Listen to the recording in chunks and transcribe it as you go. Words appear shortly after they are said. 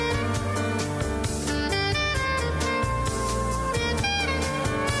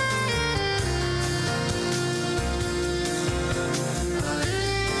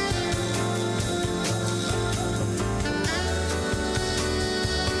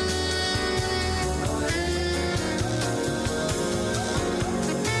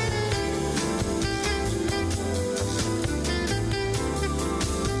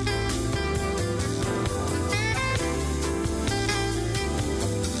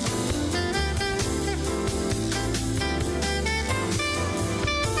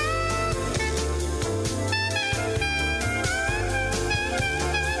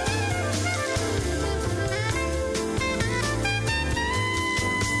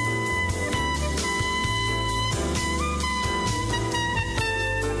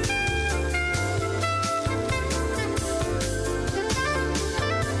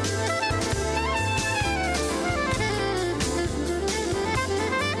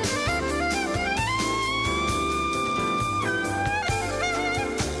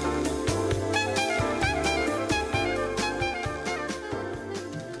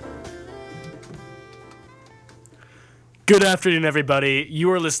Good afternoon, everybody.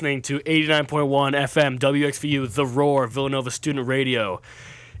 You are listening to 89.1 FM WXVU, The Roar, Villanova Student Radio.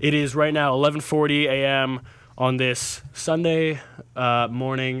 It is right now 11:40 a.m. on this Sunday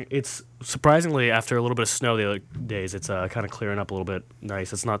morning. It's surprisingly, after a little bit of snow the other days, it's kind of clearing up a little bit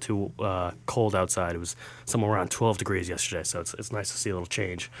nice. It's not too cold outside. It was somewhere around 12 degrees yesterday, so it's nice to see a little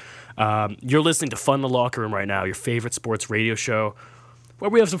change. You're listening to Fun in the Locker Room right now, your favorite sports radio show, where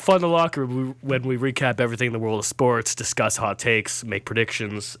we have some fun in the locker room when we recap everything in the world of sports, discuss hot takes, make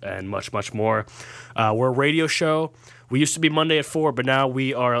predictions, and much, much more. We're a radio show. We used to be Monday at 4, but now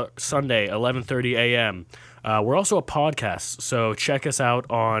we are Sunday, 11:30 a.m. We're also a podcast, so check us out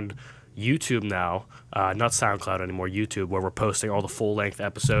on YouTube now, not SoundCloud anymore, YouTube, where we're posting all the full-length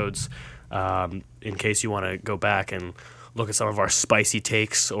episodes in case you want to go back and look at some of our spicy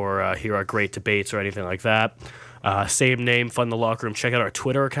takes or hear our great debates or anything like that. Same name, Fun in the Locker Room. Check out our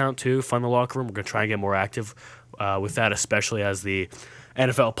Twitter account, too, Fun in the Locker Room. We're going to try and get more active with that, especially as the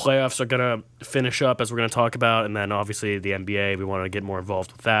NFL playoffs are going to finish up, as we're going to talk about. And then, obviously, the NBA, we want to get more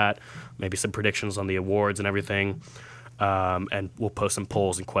involved with that. Maybe some predictions on the awards and everything. And we'll post some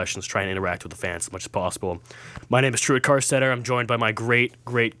polls and questions, try and interact with the fans as much as possible. My name is Truett Carstetter. I'm joined by my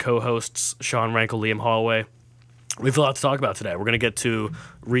great co-hosts, Sean Rankel, Liam Holloway. We have a lot to talk about today. We're going to get to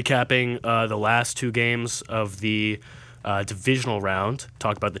recapping the last two games of the divisional round,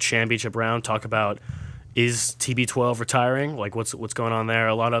 talk about the championship round, talk about is TB12 retiring, like what's going on there,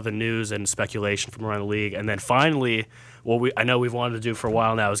 a lot of other news and speculation from around the league. And then finally, what I know we've wanted to do for a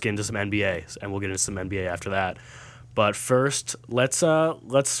while now is get into some NBA, and we'll get into some NBA after that. But first, let's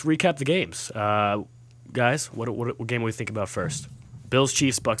recap the games. Guys, what game are we thinking about first? Bills,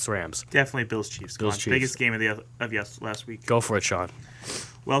 Chiefs, Bucks, Rams. Definitely Bills, Chiefs. Bills, Chiefs. Biggest game of last week. Go for it, Sean.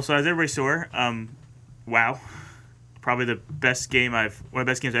 Well, so as everybody saw, wow, probably one of the best games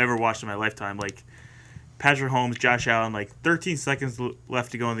I've ever watched in my lifetime. Like Patrick Mahomes, Josh Allen, like 13 seconds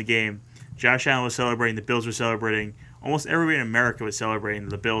left to go in the game. Josh Allen was celebrating. The Bills were celebrating. Almost everybody in America was celebrating.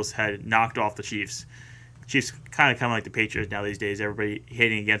 The Bills had knocked off the Chiefs. Chiefs kind of like the Patriots now these days. Everybody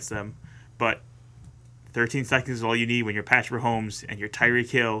hating against them, but 13 seconds is all you need when you're Patrick Mahomes and you're Tyreek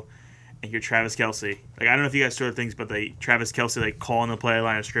Hill and you're Travis Kelce. Like, I don't know if you guys saw the things, but Travis Kelce, like, calling the play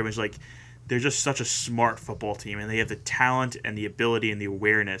line of scrimmage, like, they're just such a smart football team, and they have the talent and the ability and the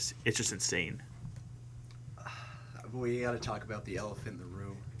awareness. It's just insane. We got to talk about the elephant in the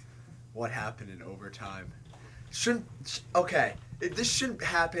room. What happened in overtime? This shouldn't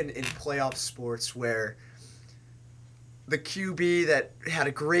happen in playoff sports where the QB that had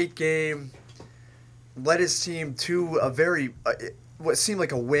a great game led his team to a very, what seemed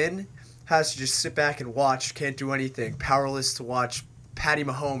like a win, has to just sit back and watch, can't do anything, powerless to watch Patty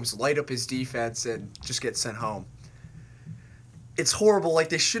Mahomes light up his defense and just get sent home. It's horrible. Like,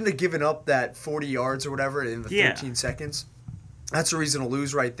 they shouldn't have given up that 40 yards or whatever in the 13 seconds. That's a reason to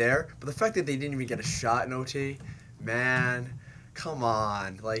lose right there. But the fact that they didn't even get a shot in OT, man, come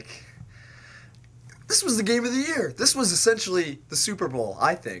on. Like, this was the game of the year. This was essentially the Super Bowl,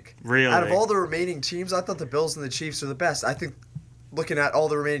 I think. Really? Out of all the remaining teams, I thought the Bills and the Chiefs are the best. I think, looking at all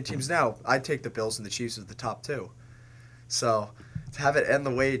the remaining teams now, I'd take the Bills and the Chiefs as the top two. So, to have it end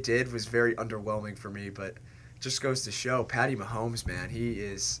the way it did was very underwhelming for me, but it just goes to show, Patty Mahomes, man,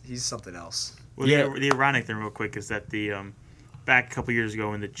 he's something else. Well, yeah. The ironic thing real quick is that the back a couple years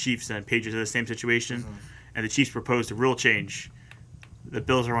ago when the Chiefs and Patriots had the same situation, and the Chiefs proposed a rule change, the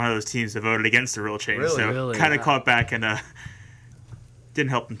Bills are one of those teams that voted against the rule change. Really? Kind of caught back and didn't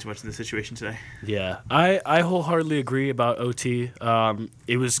help them too much in the situation today. Yeah, I wholeheartedly agree about OT.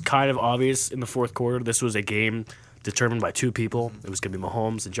 It was kind of obvious in the fourth quarter this was a game determined by two people. It was going to be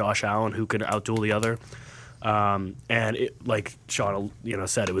Mahomes and Josh Allen who could outduel the other. And it, like Sean,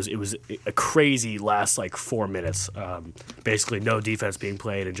 said, it was a crazy last 4 minutes. Basically, no defense being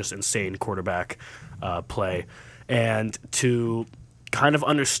played and just insane quarterback play. And to kind of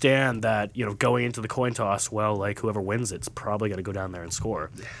understand that, going into the coin toss, well, whoever wins it's probably going to go down there and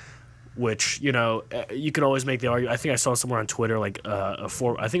score. Which, you can always make the argument. I think I saw somewhere on Twitter, I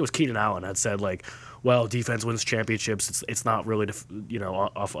think it was Keenan Allen had said, well, defense wins championships. It's not really,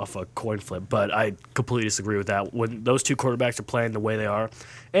 off a coin flip. But I completely disagree with that. When those two quarterbacks are playing the way they are,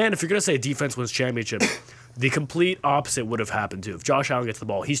 and if you're going to say defense wins championship, the complete opposite would have happened too. If Josh Allen gets the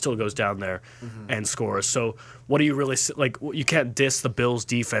ball, he still goes down there and scores. So what do you really you can't diss the Bills'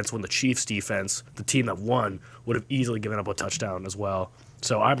 defense when the Chiefs' defense, the team that won, would have easily given up a touchdown as well.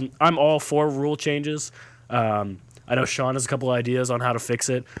 So I'm all for rule changes. I know Sean has a couple ideas on how to fix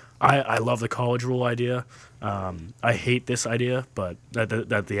it. I love the college rule idea. I hate this idea, but that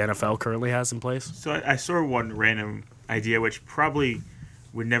the NFL currently has in place. So I saw one random idea which probably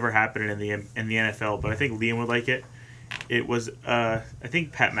would never happen in the NFL, but I think Liam would like it. It was I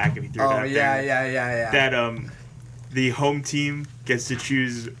think Pat McAfee threw it Oh out yeah, there. yeah. That the home team gets to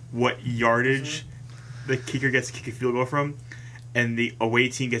choose what yardage the kicker gets to kick a field goal from, and the away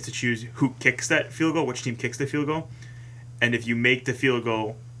team gets to choose who kicks that field goal, which team kicks the field goal. And if you make the field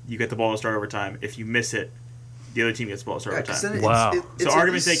goal, you get the ball to start overtime. If you miss it, the other team gets the ball to start overtime. Wow. So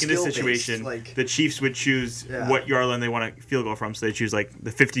argument's sake, in this situation, like, the Chiefs would choose Yeah. what yard line they want to field goal from. So they choose like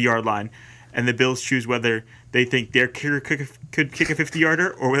the 50-yard line, and the Bills choose whether they think their kicker could kick a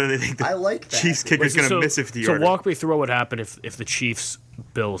 50-yarder or whether they think the I like that. Chiefs kicker's going to miss a 50-yarder. So walk me through what would happen if the Chiefs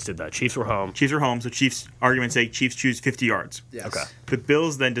Bills did that. Chiefs were home. Chiefs are home, so Chiefs, argument's sake, Chiefs choose 50 yards. Yes. Okay. The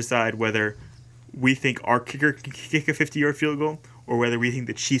Bills then decide whether we think our kicker can kick a 50-yard field goal or whether we think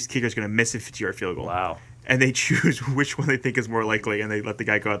the Chiefs kicker is going to miss a 50-yard field goal. Wow. And they choose which one they think is more likely, and they let the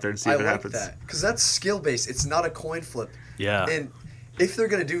guy go out there and see I if it like happens. that because that's skill based. It's not a coin flip. Yeah. And if they're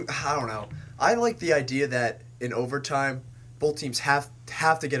gonna do, I don't know. I like the idea that in overtime, both teams have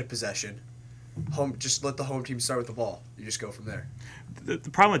to get a possession. Just let the home team start with the ball. You just go from there. The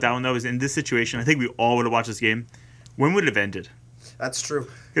problem with that one, though, is in this situation, I think we all would have watched this game. When would it have ended? That's true.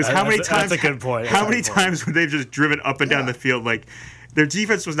 Because how many That's times? a good point. How That's a many good point. times would they have just driven up and down Yeah. the field? Like their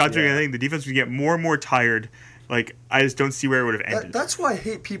defense was not doing Yeah. anything. The defense would get more and more tired. Like I just don't see where it would have ended. That's why I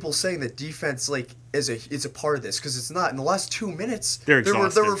hate people saying that defense is a part of this because it's not. In the last 2 minutes, They're there were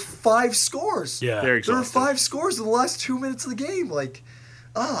exhausted. 5 scores. Yeah. They're There were exhausted. 5 scores in the last 2 minutes of the game. Like,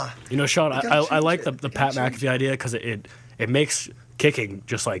 You know, Sean, You gotta I change like it. the You Pat gotta change McAfee idea because it makes kicking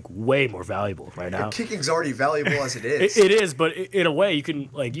just like way more valuable right now. kicking's already valuable as it is. It is, but in a way, you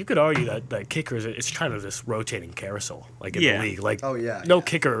could argue that kickers, it's kind of this rotating carousel, like in Yeah. the league. Like, Oh, yeah, no yeah.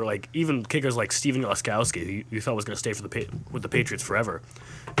 kicker, like even kickers like Steven Gostkowski, who you thought was going to stay with the Patriots forever,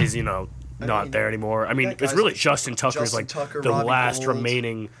 is not mean, there anymore. I mean, got it's guys really like Justin Tucker's Justin like Tucker, the Robbie last Gould.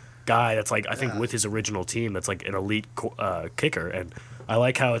 remaining guy that's like I think Yeah. with his original team that's like an elite kicker, and I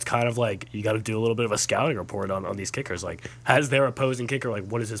like how it's kind of like you got to do a little bit of a scouting report on these kickers. Like, has their opposing kicker, like,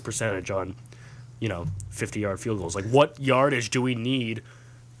 what is his percentage on, 50-yard field goals? Like, what yardage do we need,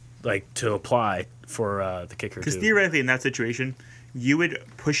 like, to apply for the kicker? Because to theoretically, in that situation, you would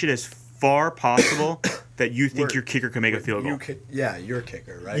push it as far possible that you think Where- your kicker can make a field goal. You're a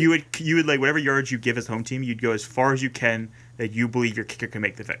kicker, right? You would like whatever yards you give as home team, you'd go as far as you can that you believe your kicker can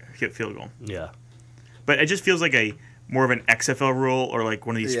make the field goal. Yeah. But it just feels like a more of an XFL rule or like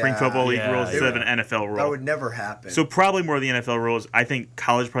one of these spring Yeah. football league Yeah, rules instead of yeah. an NFL rule. that would never happen. So probably more of the NFL rules. I think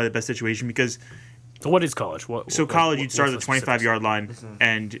college is probably the best situation because So what is college? so college you'd start at the what's specifics? 25-yard line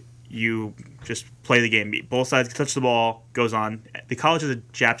and you just play the game. Both sides touch the ball, goes on. The college has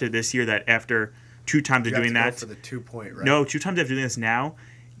adapted this year that after 2 times you of have doing to go that, for the 2-point, right? no, 2 times after doing this now,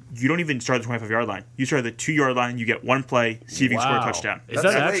 you don't even start at the 25-yard line. You start at the 2-yard line. You get 1 play, see if you can score a Wow. touchdown. Is That's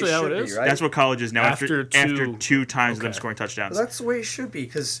that the way actually it how should it be, is? right? That's what college is now After after 2 times of them okay. scoring touchdowns. That's the way it should be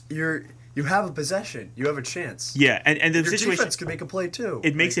because you have a possession, you have a chance. Yeah, and the Your situation defense can make a play too.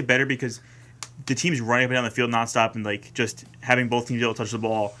 it makes it better because the team's running up and down the field nonstop and like just having both teams be able to touch the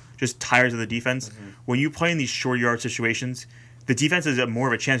ball just tires of the defense. Mm-hmm. When you play in these short yard situations, the defense has more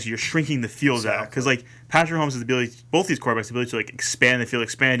of a chance. You're shrinking the field out because like Patrick Mahomes has the ability, both these quarterbacks, the ability to like expand the field,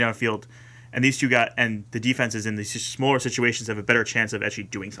 expand downfield, and these two and the defenses in these smaller situations have a better chance of actually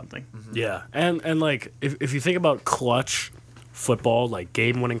doing something. Yeah, and like if you think about clutch football, like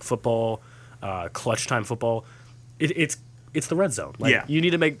game-winning football, clutch time football, it's the red zone. Like Yeah. you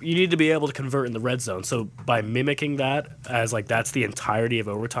need to be able to convert in the red zone. So by mimicking that as like that's the entirety of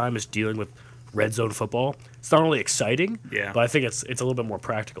overtime is dealing with red zone football. It's not only exciting, Yeah. but I think it's a little bit more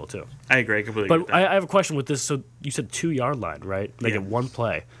practical too. I agree, I completely agree with But that. I have a question with this. So you said 2-yard line, right? They Yeah. get 1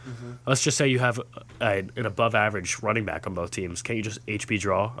 play. Let's just say you have an above average running back on both teams. Can't you just HB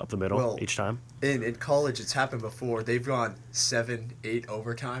draw up the middle Well, each time? In college, it's happened before. They've gone 7, 8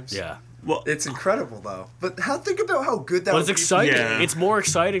 overtimes. Yeah. Well, It's incredible though. But think about how good that But would it's be. exciting. Yeah. It's more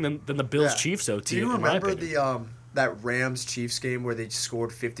exciting than the Bills Yeah. Chiefs OT. Do you in my remember opinion. that Rams Chiefs game where they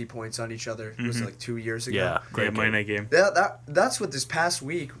scored 50 points on each other? It was like 2 years ago. Yeah, yeah, great Monday game. night game. That's what this past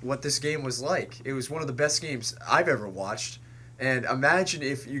week, what this game was like. It was one of the best games I've ever watched. And imagine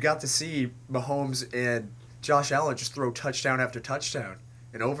if you got to see Mahomes and Josh Allen just throw touchdown after touchdown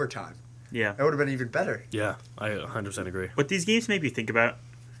in overtime. Yeah. That would have been even better. Yeah, I 100% agree. What these games make me think about,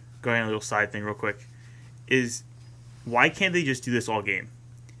 going on a little side thing real quick, is why can't they just do this all game?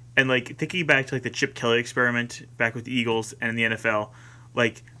 And like thinking back to like the Chip Kelly experiment back with the Eagles and in the NFL,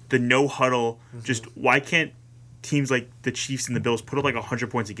 like the no huddle, just why can't teams like the Chiefs and the Bills put up like 100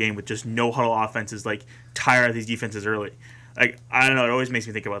 points a game with just no huddle offenses, like tire out these defenses early? Like I don't know, it always makes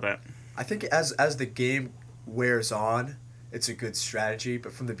me think about that. I think as the game wears on, it's a good strategy.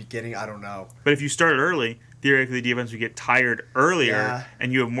 But from the beginning, I don't know. But if you start early, theoretically the defense would get tired earlier, Yeah.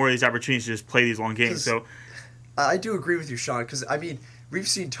 and you have more of these opportunities to just play these long games. 'Cause- So I do agree with you, Sean, because, I mean, we've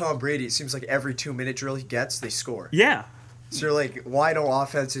seen Tom Brady. It seems like every 2-minute drill he gets, they score. yeah, So you're like, why don't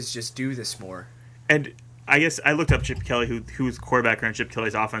offenses just do this more? and I guess I looked up Chip Kelly, whose quarterback on Chip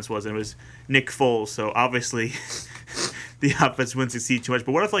Kelly's offense was, and it was Nick Foles. So obviously, the offense wouldn't succeed too much.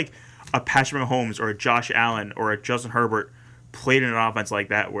 But what if like a Patrick Mahomes or a Josh Allen or a Justin Herbert played in an offense like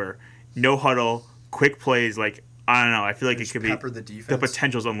that, where no huddle, quick plays? Like I don't know. I feel like it Just could be pepper the defense. the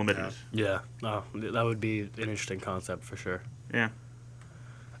potential's unlimited. Yeah, no, that would be an interesting concept for sure. Yeah.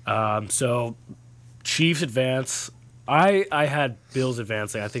 So Chiefs advance. I had Bills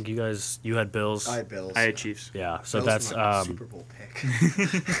advancing. I think you had Bills. I had Bills. I had Chiefs. Yeah, so Bills that's my Super Bowl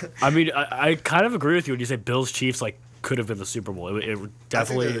pick. I mean, I kind of agree with you when you say Bills Chiefs like could have been the Super Bowl. It I think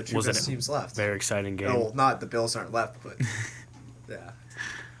definitely they're the two was best a teams left. very exciting game. No, well, not the Bills aren't left, but yeah.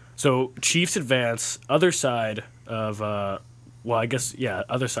 So Chiefs advance. Other side of other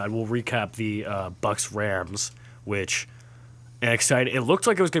side. We'll recap the Bucks Rams, which exciting. It looked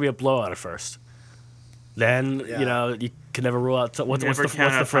like it was gonna be a blowout at first. Then Yeah. you can never rule out what's Never the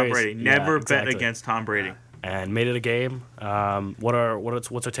count out Tom phrase? Brady. Yeah, Never bet exactly. against Tom Brady. And made it a game. What's our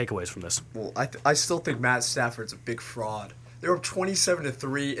takeaways from this? Well, I still think Matt Stafford's a big fraud. They were up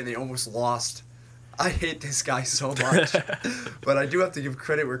 27-3 and they almost lost. I hate this guy so much, but I do have to give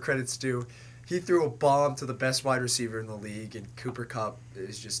credit where credit's due. He threw a bomb to the best wide receiver in the league, and Cooper Kupp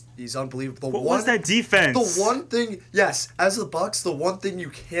he's unbelievable. What was that defense? The one thing, yes, as the Bucks, the one thing you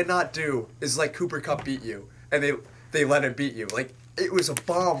cannot do is let Cooper Kupp beat you, and they let him beat you. Like, it was a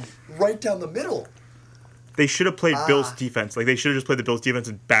bomb right down the middle. They should have played Bills defense. Like they should have just played the Bills defense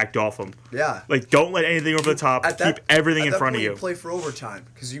and backed off them. Yeah. Like don't let anything over the top. Keep everything in front of you. You play for overtime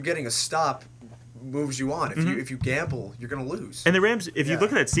because you getting a stop moves you on. If you gamble, you're gonna lose. And the Rams, if you Yeah.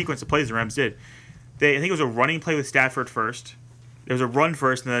 look at that sequence of plays the Rams did, I think it was a running play with Stafford first. There was a run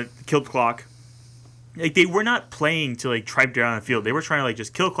first, and then killed clock. Like they were not playing to like try down the field. They were trying to like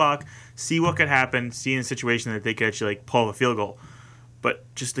just kill clock, see what could happen, see in a situation that they could actually like pull off a field goal. But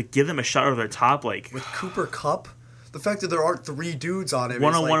just to give them a shot over the top, like With Cooper Kupp, the fact that there aren't three dudes on him.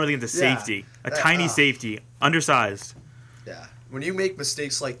 one on is one like, against a yeah, safety, a that- tiny safety, undersized. Yeah. When you make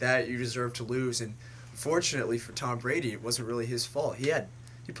mistakes like that, you deserve to lose. And fortunately for Tom Brady, it wasn't really his fault. He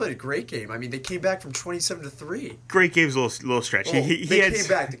played a great game. I mean, they came back from 27-3. Great game's a little stretch. Well, he they had came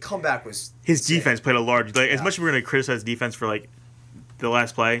back. The comeback was his insane. defense played a large. Like, as Yeah. much as we're going to criticize defense for like the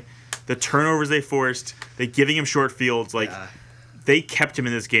last play, the turnovers they forced, they giving him short fields, like Yeah. they kept him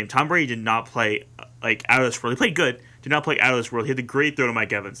in this game. Tom Brady did not play like out of this world. He played good, did not play out of this world. He had the great throw to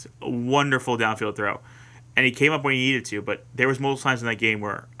Mike Evans, a wonderful downfield throw, and he came up when he needed to. But there was multiple times in that game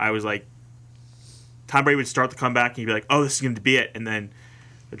where I was like, Tom Brady would start the comeback and he'd be like, "Oh, this is going to be it," and then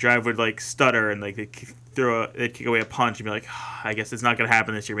the drive would like stutter and like they'd kick away a punch and be like, I guess it's not going to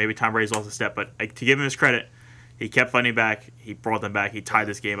happen this year. Maybe Tom Brady's lost a step, but like, to give him his credit, he kept fighting back. He brought them back. He tied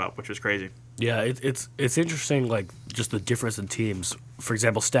this game up, which was crazy. Yeah, it's interesting, like just the difference in teams. For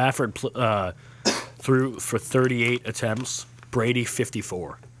example, Stafford threw for 38 attempts, Brady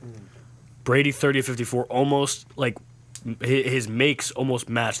 54. Brady 30 of 54, almost like his makes almost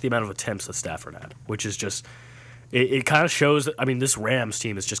matched the amount of attempts that Stafford had, which is just it kind of shows that, I mean, this Rams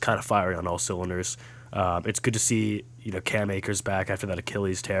team is just kind of firing on all cylinders. It's good to see Cam Akers back after that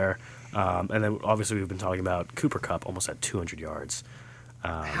Achilles tear, and then obviously we've been talking about Cooper Kupp almost at 200 yards.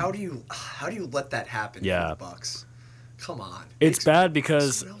 How do you let that happen Yeah. for the Bucks? Come on. It's bad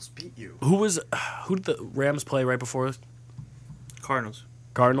because someone else beat you. who did the Rams play right before Cardinals.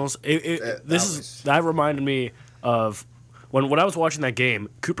 Cardinals? That reminded me of when I was watching that game.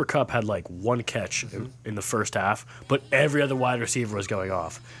 Cooper Kupp had like one catch in the first half, but every other wide receiver was going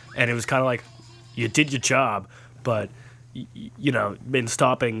off, and it was kind of like you did your job, but been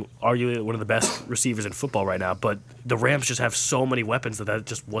stopping arguably one of the best receivers in football right now. But the Rams just have so many weapons that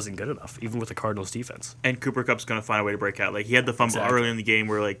just wasn't good enough, even with the Cardinals defense. And Cooper Kupp's going to find a way to break out. Like he had the fumble Exactly. early in the game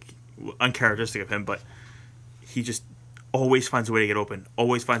where like uncharacteristic of him, but he just always finds a way to get open.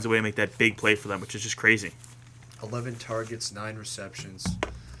 Always finds a way to make that big play for them, which is just crazy. 11 targets, 9 receptions.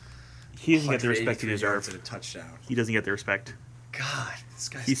 He doesn't get the respect he 183 yards deserves. and a touchdown. He doesn't get the respect. God, this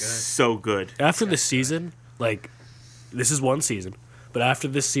guy's He's good. so good. After this season, like this is one season, but after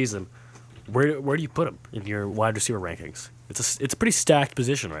this season, where do you put him in your wide receiver rankings? It's a pretty stacked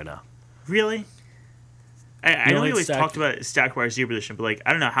position right now. Really? I You know know, we it's always stacked. talked about stacked wide receiver position, but like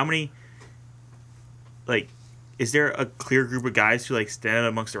I don't know how many. Like, is there a clear group of guys who like stand out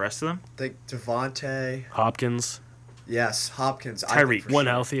amongst the rest of them? Like Devontae. Hopkins, Yes, Hopkins. I Tyreek. think for one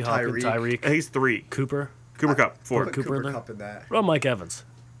sure. healthy Hopkins, I Tyreek, think it's 3. Cooper. Cooper Kupp, 4. Put Cooper in Cooper there? Kupp in that. What about Mike Evans?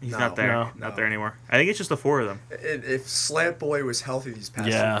 He's No. not there. No. Not there anymore. I think it's just the four of them. If Slant Boy was healthy these past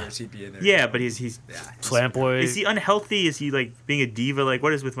 2 years, he'd be in there. Yeah, but he's Slant Boy. is he unhealthy? Is he like being a diva? Like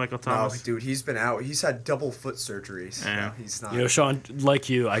what is with Michael No, Thomas? dude, he's been out. He's had double foot surgeries. Yeah. No, he's not. You know, Sean, like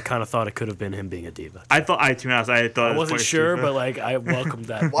you, I kind of thought it could have been him being a diva. To be honest, I thought I it was wasn't Point sure, Diva. but like I welcomed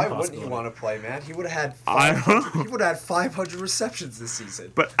that. Why wouldn't he possibility. want to play, man? He would have had I don't 500, know. he would have had 500 receptions this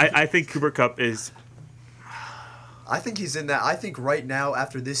season. But I think Cooper Kupp is. I think he's in that. I think right now,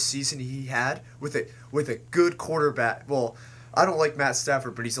 after this season he had with a good quarterback. Well, I don't like Matt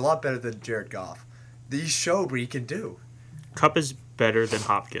Stafford, but he's a lot better than Jared Goff. He showed what he can do. Kupp is better than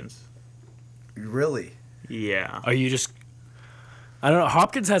Hopkins. Really. Yeah. Are you just? I don't know.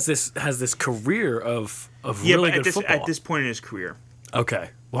 Hopkins has this career of Yeah, really but good football. at this point in his career,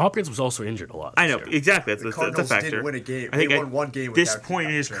 okay. Well, Hopkins was also injured a lot. I this know year. exactly. That's, The that's a Cardinals factor. didn't win a game. I think They at won one game. this without point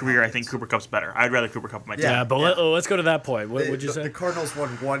in his Jared career, I Hopkins. think Cooper Kupp's better. I'd rather Cooper Kupp on my team. Yeah, but Yeah. let's go to that point. What would you The say? Cardinals won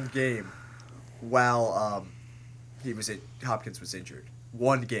one game while Hopkins was injured.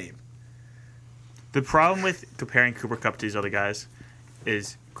 One game. The problem with comparing Cooper Kupp to these other guys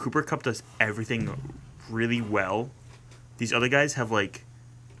is Cooper Kupp does everything really well. These other guys have like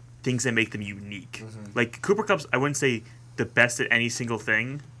things that make them unique. Mm-hmm. Like Cooper Kupp's, I wouldn't say the best at any single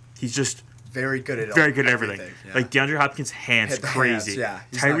thing. He's just Very good at very good at everything. Yeah. Like DeAndre Hopkins' hands Hit the crazy. hands, yeah.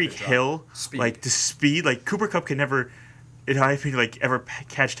 He's not Tyreek good job. Hill, Speed. like the speed. Like Cooper Kupp can never, in my opinion, like ever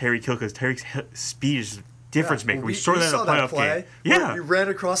catch Tyreek Hill because Tyreek's speed is a difference maker. Well, We saw that in the playoff game. Where Yeah, he ran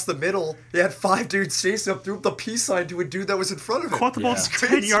across the middle. He had 5 dudes chasing him, threw up the peace sign to a dude that was in front of him. caught the ball Yeah.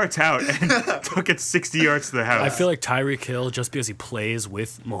 10 yards out and took it 60 yards to the house. I feel like Tyreek Hill, just because he plays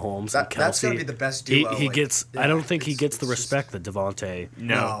with Mahomes and Kelsey, That's gonna be the best He duo, like, gets. yeah, I don't think he it's- gets the it's just- respect that Devontae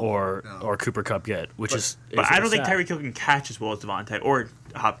No. or Cooper Kupp get, which is. But I don't think sad. Tyreek Hill can catch as well as Devontae or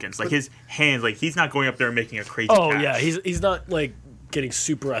Hopkins. Like his hands, like he's not going up there and making a crazy Oh catch. yeah, he's not like getting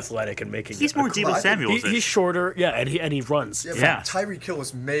super athletic and making. He's a more cr- Debo I think Samuels. He's shorter, yeah, and he runs. Yeah, Yeah. but Tyreek Hill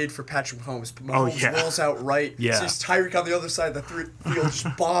was made for Patrick Mahomes. Oh, Mahomes yeah. rolls out right. Yeah. Sees Tyreek on the other side of the field, just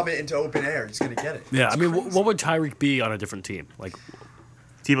bomb it into open air. He's gonna get it. Yeah, It's I mean, crazy. what would Tyreek be on a different team? Like,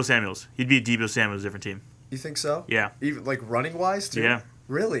 Debo Samuels. He'd be a Debo Samuels different team. You think so? Yeah. Even like running wise too. Yeah.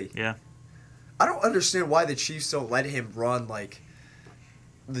 Really? Yeah. I don't understand why the Chiefs don't let him run like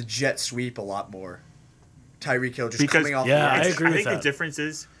the jet sweep a lot more. Tyreek Hill just Because coming off. Yeah, the I edge. agree with think that. the difference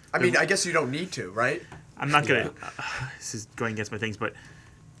is. I mean, I guess you don't need to, right? I'm not gonna. This is going against my things, but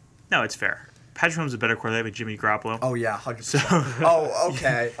no, it's fair. Patrick Mahomes is a better quarterback than Jimmy Garoppolo. Oh yeah, 100%. Oh,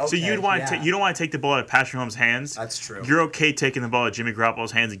 okay. So you'd want to you don't want to take the ball out of Patrick Mahomes' hands. That's true. You're okay taking the ball out of Jimmy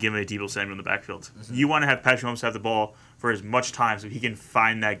Garoppolo's hands and giving it to Debo Samuel in the backfield. Mm-hmm. You want to have Patrick Mahomes have the ball for as much time so he can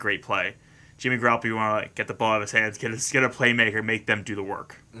find that great play. Jimmy Garoppolo, you want to like, get the ball out of his hands, get a playmaker, make them do the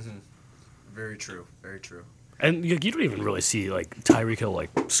work. Very true. Very true. and you don't even really see like Tyreek Hill like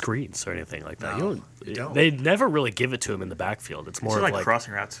screens or anything like that. No, you don't. They never really give it to him in the backfield. It's more It's of like like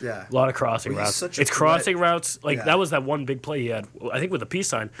crossing routes. Yeah. a lot of crossing Well, he's routes. such a It's threat. crossing routes. Like Yeah. that was that one big play he had. I think with a peace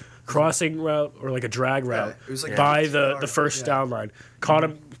sign, crossing route or like a drag route it was like by 50 the yards, first yeah. down line. Caught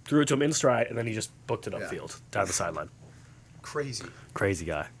him, threw it to him in stride, and then he just booked it Yeah. upfield down the sideline. Crazy. Crazy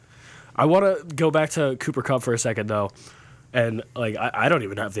guy. I want to go back to Cooper Kupp for a second though, and like I don't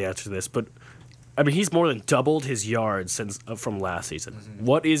even have the answer to this, but I mean he's more than doubled his yards since from last season. Mm-hmm.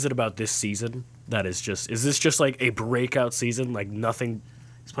 What is it about this season that is this just like a breakout season? Like nothing.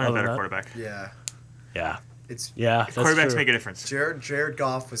 He's playing a Other better than quarterback. Yeah. Yeah, It's yeah. That's Quarterbacks true. make a difference. Jared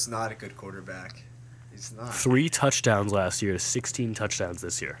Goff was not a good quarterback. He's not. 3 touchdowns last year, 16 touchdowns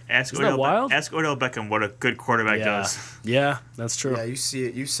this year. Ask Isn't that wild? Ask Odell Beckham what a good quarterback Yeah, does. yeah, that's true. Yeah, you see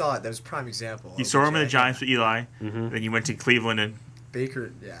it. You saw it. That was a prime example. You of saw him in the Jack- Giants with Eli, Mm-hmm. then you went to Cleveland and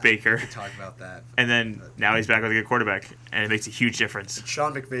Baker. Yeah. Baker. We can talk about that. and then now he's back with a good quarterback, and it makes a huge difference.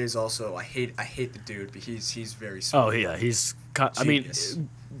 Sean McVay is also. I hate the dude, but he's very smart. Oh yeah, I mean, Genius.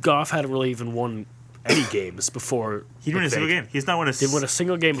 Goff hadn't really even won any games before. He didn't win a McVay single game. He's not won a. Didn't win a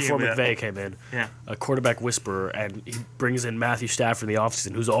single game before Yeah, McVay came in. Yeah. A quarterback whisperer, and he brings in Matthew Stafford in the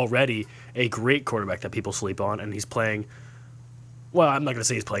offseason, who's already a great quarterback that people sleep on, and he's playing. Well, I'm not going to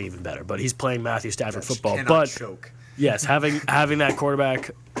say he's playing even better, but he's playing Matthew Stafford Just football. cannot But choke. yes, having that quarterback,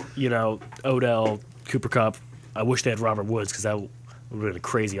 Odell, Cooper Kupp. I wish they had Robert Woods because that would have been a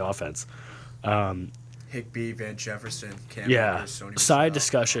crazy offense. Higbee, Van Jefferson, Cam Yeah. Akers, Sony Side Michel.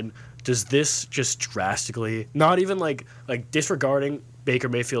 discussion. Does this just drastically, not even like disregarding Baker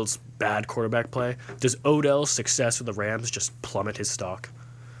Mayfield's bad quarterback play, does Odell's success with the Rams just plummet his stock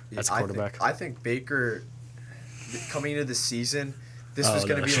as a quarterback? I think Baker, coming into the season, this was Oh,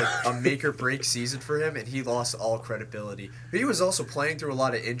 going no. to be like a make or break season for him, and he lost all credibility. But he was also playing through a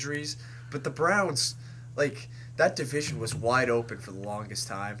lot of injuries. But the Browns, that division was wide open for the longest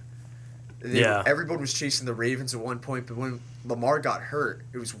time. Yeah. Everyone was chasing the Ravens at one point, but when Lamar got hurt,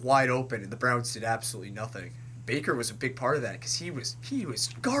 it was wide open, and the Browns did absolutely nothing. Baker was a big part of that because he was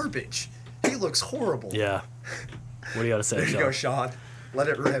garbage. He looks horrible. Yeah. What do you got to say, There you Sean? go, Sean. Let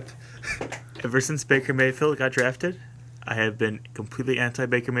it rip. Ever since Baker Mayfield got drafted, I have been completely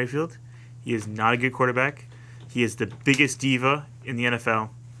anti-Baker Mayfield. He is not a good quarterback. He is the biggest diva in the NFL,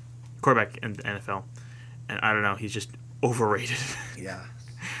 quarterback in the NFL, and I don't know. He's just overrated. Yeah.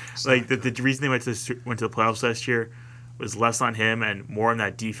 Like the reason they went to the playoffs last year was less on him and more on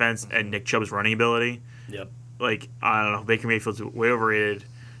that defense and Nick Chubb's running ability. Yep. Like, I don't know, Baker Mayfield's way overrated.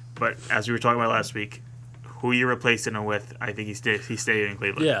 But as we were talking about last week, who you replacing him with, I think he stayed in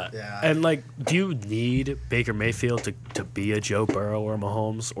Cleveland. Yeah. Yeah. And, like, do you need Baker Mayfield to be a Joe Burrow or a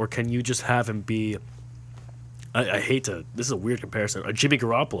Mahomes? Or can you just have him be, I hate to, this is a weird comparison, a Jimmy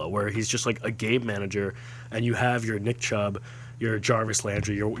Garoppolo, where he's just like a game manager and you have your Nick Chubb, your Jarvis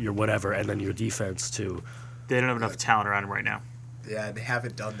Landry, your whatever, and then your defense too. They don't have enough talent around him right now. Yeah, they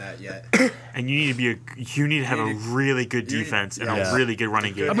haven't done that yet. And you need to have a really good defense and Yeah. a really good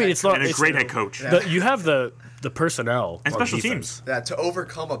running game. I mean, it's not and a it's, great head coach. Yeah. You have the personnel And on special defense. teams. Yeah, to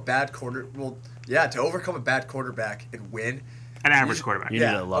overcome a bad quarterback and win. An average quarterback. You need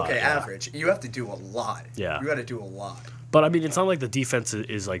Yeah, a lot, okay, yeah. average. You have to do a lot. Yeah. You got to do a lot. But I mean, it's not like the defense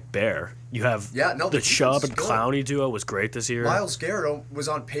is like bare. You have Yeah, no, the the Chubb defense and is good. Clowney duo was great this year. Miles Garrett was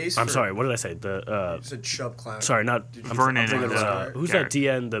on pace. I'm for, sorry, what did I say? The You said Chubb Clown. sorry, not I'm Vernon thinking and, of, who's Garrett. that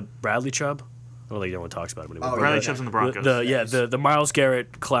DN? The Bradley Chubb. I don't think no one talks about him anymore. Oh, Bradley yeah. Chubb's in the Broncos. The Miles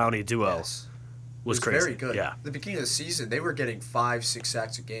Garrett Clowney duo Yes. was It crazy. very good. Yeah. The beginning of the season, they were getting 5-6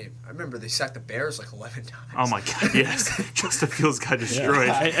 sacks a game. I remember they sacked the Bears like 11 times. Oh my God! Yes, Justin Fields got destroyed.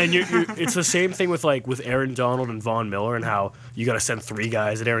 And it's the same thing with Aaron Donald and Von Miller and how you got to send 3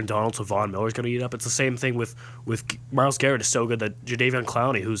 guys at Aaron Donald so Von Miller's going to eat up. It's the same thing with Miles Garrett is so good that Jadeveon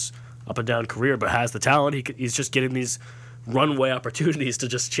Clowney, who's up and down career but has the talent, he's just getting these runway opportunities to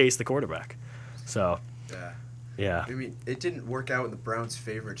just chase the quarterback. So Yeah. yeah, I mean, it didn't work out in the Browns'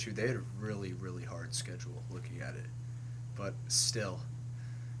 favor, too. They had a really, really hard schedule looking at it. But still,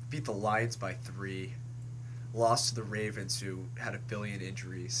 beat the Lions by 3. Lost to the Ravens, who had a billion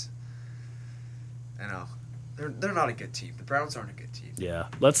injuries. I know. They're not a good team. The Browns aren't a good team. yeah.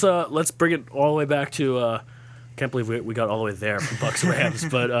 Let's bring it all the way back to. Can't believe we got all the way there from Bucks Rams,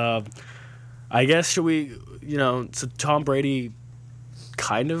 but I guess should we? So Tom Brady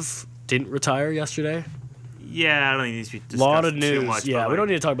kind of didn't retire yesterday. Yeah, I don't think it needs to be A discussed lot of too news. much. Yeah, but we don't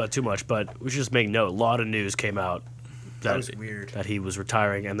need to talk about it too much, but we should just make note. A lot of news came out That was weird. that he was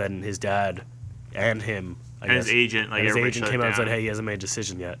retiring, and then his dad and him, I And guess, his agent, like and his everybody agent shut came it out and said, down. "Hey, he hasn't made a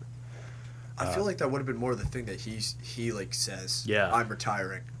decision yet." I feel like that would have been more the thing that he says. Yeah. I'm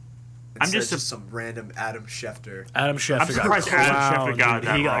retiring. I'm Instead just of some random Adam Schefter. Adam Schefter I'm surprised got Adam Schefter clowned. got dude.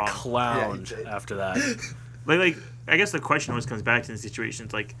 that He got wrong. clowned Yeah, he did. after that. like I guess the question always comes back to the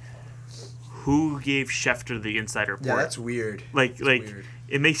situations like who gave Schefter the insider report? Yeah, that's weird. like That's weird.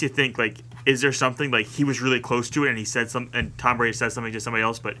 it makes you think like is there something like he was really close to it and he said and Tom Brady said something to somebody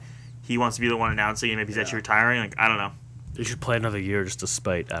else but he wants to be the one announcing and maybe he's actually retiring, like I don't know. They should play another year just to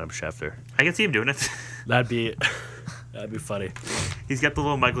spite Adam Schefter. I can see him doing it. That'd be funny. He's got the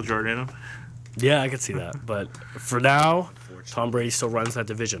little Michael Jordan in him. Yeah, I could see that. But for now, Tom Brady still runs that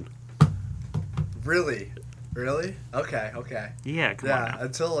division. Really? Really? Okay. Yeah, come on Yeah, now.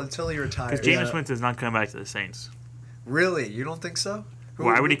 until he retires. Because Jameis Yeah. Winston's not coming back to the Saints. Really? You don't think so?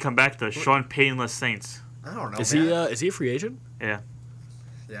 Why would he come back to the Sean Paytonless Saints? I don't know. Is man. he a free agent? Yeah.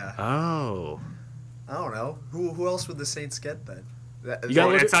 Yeah. Oh. I don't know. Who else would the Saints get then? You gotta Well,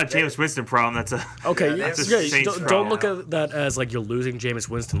 look it's not a Jameis Winston problem. That's a Okay, Yeah, yeah, that's a yeah, Saints don't look problem. at that as like you're losing Jameis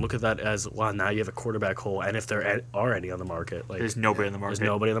Winston. Look at that as, wow, now you have a quarterback hole, and if there are any on the market, like there's nobody in the market. there's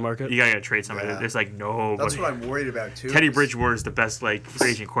nobody on the market. You gotta trade somebody. Yeah. There's like nobody. That's what I'm worried about too. Teddy 'cause- Bridgewater is the best like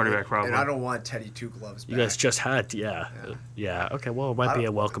free agent quarterback probably. And I don't want Teddy Two Gloves back. You guys just had, yeah. Okay, well, it might be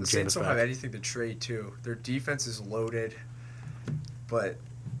a welcome The Saints Jameis don't have back. anything to trade too. Their defense is loaded, but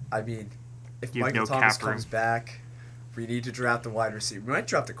I mean, if You have Michael no Thomas cap room. comes back, we need to draft a wide receiver. We might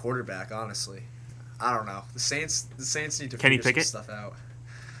draft a quarterback, honestly. I don't know. The Saints need to Kenny figure Pickett? some stuff out.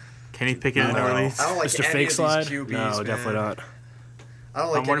 Kenny Pickett in No. Orleans. I don't like Mr. any Fake of Slide? these QBs, No, man. definitely not. I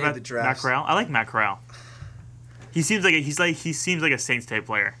don't like What any of about the Matt drafts. Corral? I like Matt Corral. He seems like he seems like a Saints type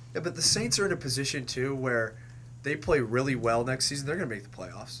player. Yeah, but the Saints are in a position too where they play really well next season. They're going to make the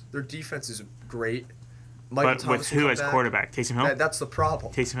playoffs. Their defense is great. Michael But Thomas with will who come as back. quarterback? Taysom Hill? That's the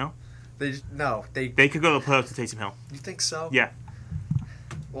problem. Taysom Hill? They They could go to the playoffs with Taysom Hill. you think so? Yeah.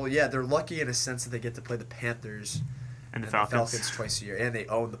 Well, yeah, they're lucky in a sense that they get to play the Panthers And the and Falcons. the Falcons twice a year, and they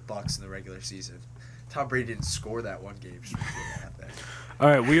own the Bucks in the regular season. Tom Brady didn't score that one game. Just that there. All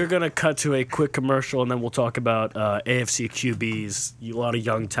right, we are going to cut to a quick commercial, and then we'll talk about AFC QBs. A lot of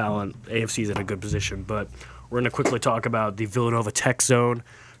young talent. AFC's in a good position, but we're going to quickly talk about the Villanova Tech Zone,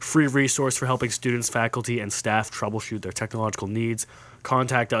 free resource for helping students, faculty, and staff troubleshoot their technological needs.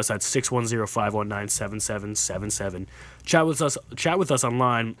 Contact us at 610-519-7777. Chat with us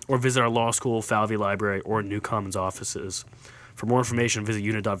online, or visit our law school, Falvey Library, or New Commons offices. For more information, visit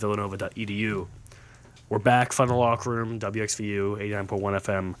unit.villanova.edu. We're back, Fun in the Locker Room, WXVU, 89.1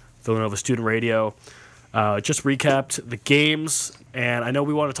 FM, Villanova Student Radio. Just recapped the games, and I know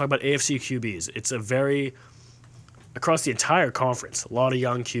we want to talk about AFC QBs. It's a very, across the entire conference, a lot of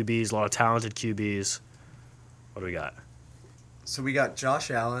young QBs, a lot of talented QBs. What do we got? So we got Josh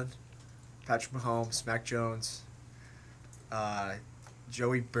Allen, Patrick Mahomes, Mac Jones,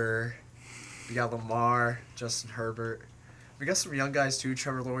 Joey Burr. We got Lamar, Justin Herbert. We got some young guys too,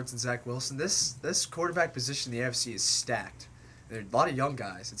 Trevor Lawrence and Zach Wilson. This quarterback position in the AFC is stacked. There are a lot of young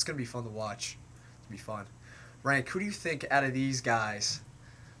guys. It's going to be fun to watch. It's going to be fun. Rank, who do you think out of these guys,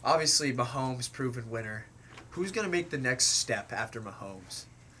 obviously Mahomes, proven winner, who's going to make the next step after Mahomes?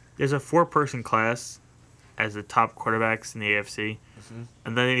 There's a 4-person class as the top quarterbacks in the AFC,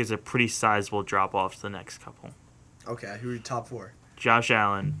 and then I think there's a pretty sizable drop-off to the next couple. Okay, who are your top 4? Josh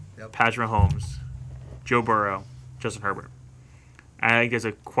Allen, Yep. Patrick Mahomes, Joe Burrow, Justin Herbert. I think there's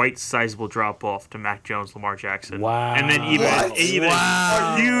a quite sizable drop-off to Mac Jones, Lamar Jackson. Wow. And then even Wow.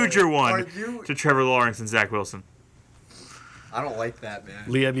 a huger Are one you? to Trevor Lawrence and Zach Wilson. I don't like that, man.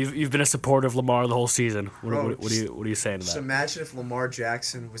 Liam, you've been a supporter of Lamar the whole season. Bro, What are you saying to Just that? imagine if Lamar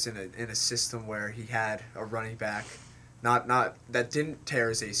Jackson was in a system where he had a running back, not that didn't tear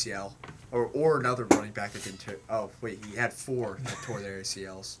his ACL, or another running back that didn't tear. Oh wait, he had 4 that tore their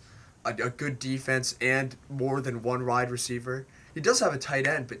ACLs. A good defense and more than one wide receiver. He does have a tight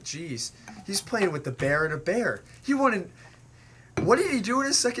end, but geez, he's playing with the bear and a bear. He won in. What did he do in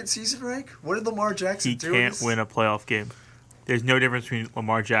his second season, Rank? What did Lamar Jackson He do? can't win a playoff game. There's no difference between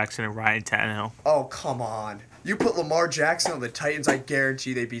Lamar Jackson and Ryan Tannehill. Oh, come on. You put Lamar Jackson on the Titans, I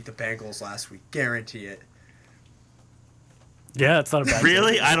guarantee they beat the Bengals last week. Guarantee it. Yeah, it's not a bad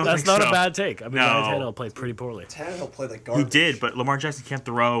Really? take. I don't That's think not so. a bad take. I mean, No. Ryan Tannehill played pretty poorly. Tannehill played like He garbage. did, but Lamar Jackson can't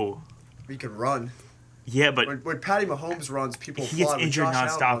throw. He could run. Yeah, but When Patty Mahomes runs, people he gets applaud. When injured Josh Allen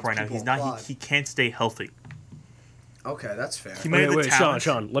nonstop runs, right now. people He's not. applaud. He can't stay healthy. Okay, that's fair. He might have the Wait, talent.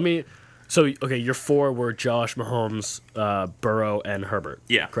 Sean, let me. So, okay, your 4 were Josh, Mahomes, Burrow, and Herbert.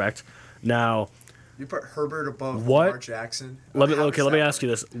 Yeah. Correct? Now, You put Herbert above What? Lamar Jackson. let me How does let me that ask you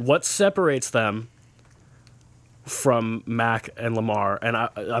work? this. What separates them from Mac and Lamar? And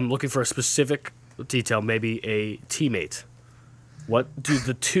I'm looking for a specific detail, maybe a teammate. What do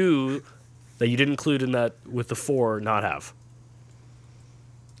the 2 that you didn't include in that with the 4 not have?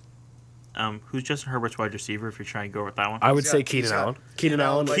 Who's Justin Herbert's wide receiver? If you're trying to go with that one, I would He's say got- Keenan he's got Allen. Keenan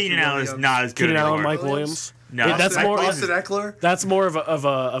Allen. Mike Keenan Allen is Williams. not as good Keenan Allen, anymore. Mike Williams. No, Yeah, that's Mike more. Williams Austin Eckler. That's more of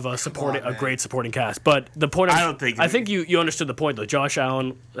a supporting on, a man. great supporting cast. But the point I don't think- I think you understood the point though. Josh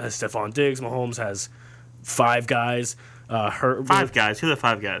Allen has Stephon Diggs. Mahomes has 5 guys. 5 guys. Who are the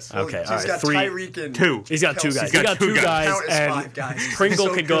 5 guys? Okay, He's all right, got 3. Tyreek and 2. He's got 2 Kelsey. guys. He's got two guys. Count as and 5 guys. He's Pringle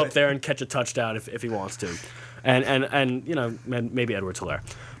so could go good. up there and catch a touchdown if he wants to, and you know maybe Edwards Hilaire,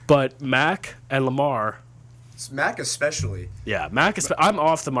 but Mac and Lamar. Mac especially. Yeah, Mac is. I'm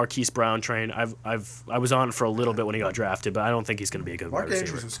off the Marquise Brown train. I was on it for a little bit when he got drafted, but I don't think he's going to be a good Mark wide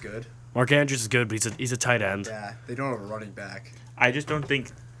Andrews receiver. was good. Mark Andrews is good, but he's a tight end. Yeah, they don't have a running back. I just don't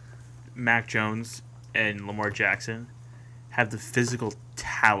think Mac Jones and Lamar Jackson have the physical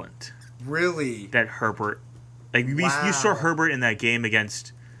talent Really? that Herbert. Like you saw Wow. Herbert in that game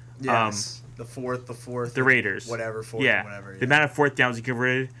against Yes. the fourth. the Raiders. Whatever. Fourth. Yeah, Whatever. the amount of 4th downs he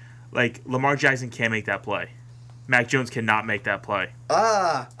converted. Like Lamar Jackson can't make that play. Mac Jones cannot make that play.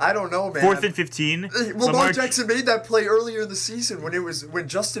 I don't know, man. 4th and 15. Lamar Jackson made that play earlier in the season when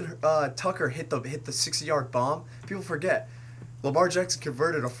Justin Tucker hit the 60-yard bomb. People forget. Lamar Jackson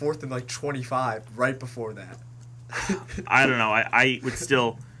converted a 4th and 25 right before that. I don't know. I would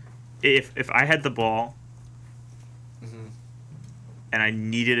still, if I had the ball, and I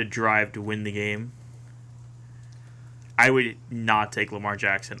needed a drive to win the game, I would not take Lamar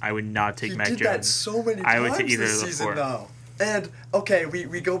Jackson. I would not take He Mac did Jones. that so many I would times take either this of the season, 4. though. And okay,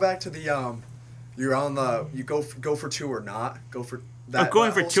 we go back to the you're on the you go for 2 or not go for that. I'm going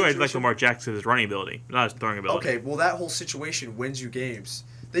that for whole 2. I'd like situation. Lamar Jackson's running ability, not his throwing ability. Okay, well that whole situation wins you games.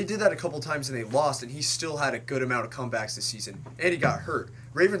 They did that a couple times and they lost, and he still had a good amount of comebacks this season, and he got hurt.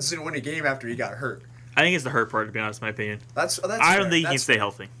 Ravens didn't win a game after he got hurt. I think it's the hurt part, to be honest, in my opinion. That's I fair. don't think he can That's stay fair.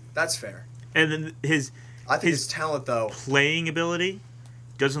 healthy. That's fair. And then his I think His- his talent though. playing ability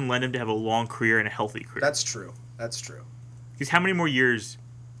doesn't lend him to have a long career and a healthy career. That's true. That's true. Because how many more years?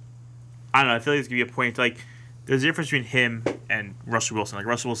 I don't know. I feel like there's gonna be a point like there's a difference between him and Russell Wilson. Like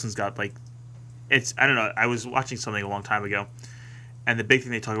Russell Wilson's got like, it's I don't know. I was watching something a long time ago, and the big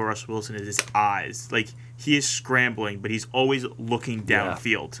thing they talk about Russell Wilson is his eyes. Like he is scrambling, but he's always looking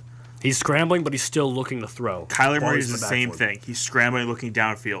downfield. He's scrambling, but he's still looking to throw. Kyler Ball Murray is is in the the same backfield. thing. He's scrambling, looking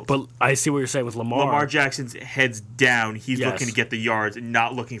downfield. But I see what you're saying with Lamar. Lamar Jackson's head's down. He's Yes. looking to get the yards and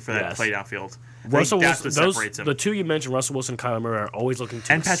not looking for that Yes. play downfield. I think Russell that's Wilson, what separates him. the two you mentioned, Russell Wilson and Kyler Murray, are always looking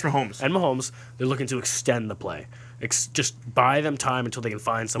to And Patrick Mahomes. And Mahomes, they're looking to extend the play. Just buy them time until they can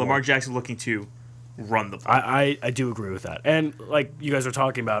find someone. Lamar Jackson looking to run the play. I do agree with that. And like you guys are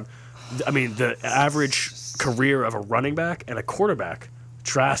talking about, I mean, the average career of a running back and a quarterback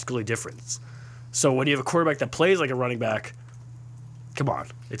drastically different. So when you have a quarterback that plays like a running back, come on,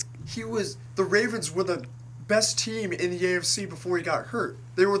 it's The Ravens were the best team in the AFC before he got hurt.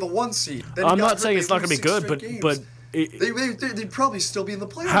 They were the 1 seed. Then he I'm got not hurt, saying they it's not going lose to be 6 good, straight but games. They'd probably still be in the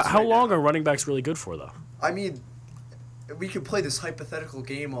playoffs. how right long now. are running backs really good for though? I mean, we could play this hypothetical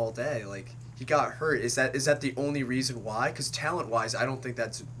game all day. Like he got hurt. Is that the only reason why? Because talent wise, I don't think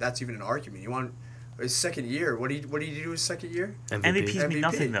that's even an argument. You want his second year? What did he do his second year? MVPs mean MVP.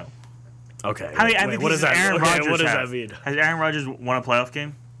 nothing though. Okay. How many wait, MVPs what does does that Aaron okay, Rodgers what does have? that mean? Has Aaron Rodgers won a playoff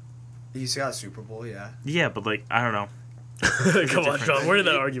game? He's got a Super Bowl, yeah. Yeah, but like I don't know. Come on, Sean. Where did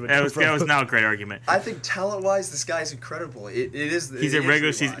that argument come from? That was not a great argument. I think talent wise, this guy's incredible. It is. He's it a is regular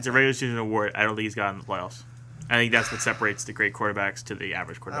really season. why. It's a regular season award. I don't think he's gotten the playoffs. I think that's what separates the great quarterbacks to the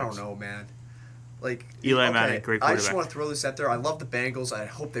average quarterbacks. I don't know, man. Like Eli Manning, great I just quarterback. want to throw this out there. I love the Bengals. I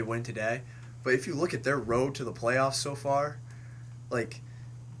hope they win today. But if you look at their road to the playoffs so far, like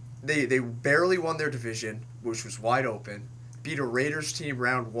they barely won their division, which was wide open. Beat a Raiders team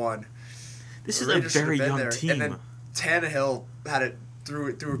round 1. This The is a Raiders should very have been young there. team. And then Tannehill had it through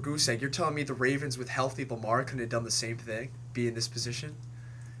a goose egg. You're telling me the Ravens with healthy Lamar couldn't have done the same thing? Be in this position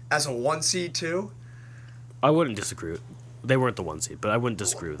as a 1 seed too? I wouldn't disagree. They weren't the 1 seed, but I wouldn't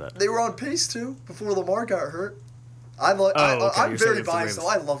disagree with that. They were on pace too before Lamar got hurt. okay, I'm you're saying very if the biased, Ravens- though.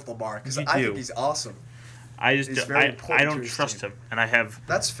 I love Lamar because You I do. think he's awesome. I just He's very I important don't to his trust team. him, and I have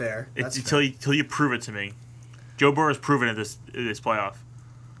That's fair. That's until fair. you prove it to me. Joe Burrow's proven it this playoff.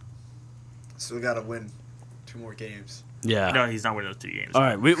 So we got to win 2 more games. Yeah. No, he's not winning those 2 games. All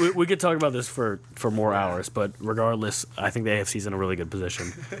right, we could talk about this for more hours, but regardless, I think the AFC's in a really good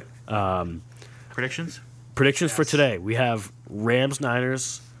position. Predictions? Predictions for Yes. today: we have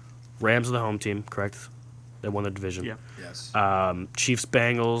Rams-Niners. Rams are the home team, correct? They won the division. Yeah. Yes.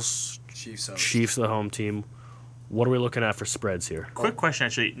 Chiefs-Bengals. Chiefs. host. Chiefs are the home team. What are we looking at for spreads here? Quick question,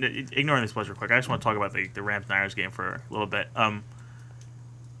 actually. Ignoring this real quick. I just want to talk about the Rams-Niners game for a little bit.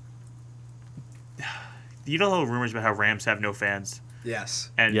 You know all the rumors about how Rams have no fans?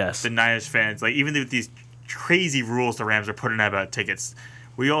 Yes. And Yes. the Niners fans, like even with these crazy rules the Rams are putting out about tickets,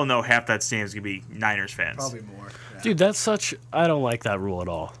 we all know half that stadium's going to be Niners fans. Probably more. Yeah. Dude, that's such. I don't like that rule at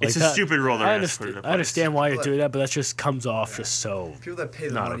all. It's Like a that- stupid rule the I Rams put understand, into I understand place. why you're But- doing that, but that just comes off just so. People that pay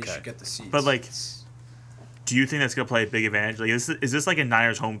the Not money okay. should get the seats. But, like, It's- Do you think that's going to play a big advantage? Like, is this like a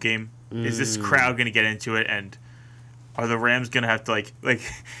Niners home game? Is this crowd going to get into it? And are the Rams going to have to, like,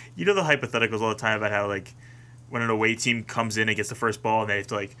 you know the hypotheticals all the time about how, like, when an away team comes in and gets the first ball and they have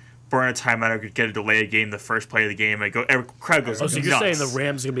to, like, burn a timeout or get a delayed game, the first play of the game, like, every crowd goes Oh, so nuts. you're saying the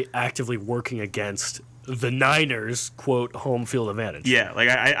Rams are gonna be actively working against the Niners quote home field advantage? Yeah, like,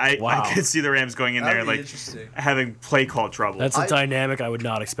 Wow. I could see the Rams going in there, That'd be like, interesting. having play call trouble. That's a I- dynamic I would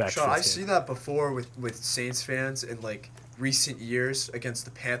not expect. Sean, for I've this seen game. that before with Saints fans in like recent years against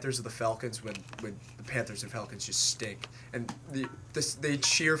the Panthers or the Falcons when the Panthers and Falcons just stink and they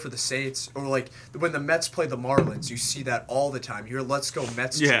cheer for the Saints or like when the Mets play the Marlins you see that all the time. You hear "Let's go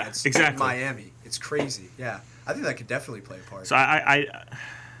Mets" Yeah, chants exactly. in Miami. It's crazy. Yeah, I think that could definitely play a part. So I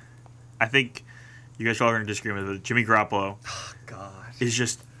think you guys are all going to disagree with it. Jimmy Garoppolo God, is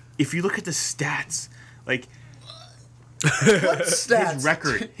just, if you look at the stats, like, what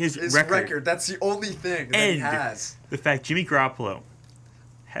stats? His His record. record. That's the only thing that he And has. the fact Jimmy Garoppolo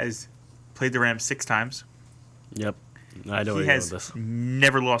has played the Rams 6 times. Yep, I know He where you're has going with this.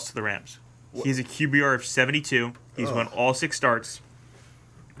 never lost to the Rams. He has a QBR of 72. He's won all 6 starts.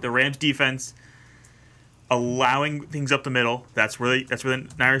 The Rams defense allowing things up the middle. That's where the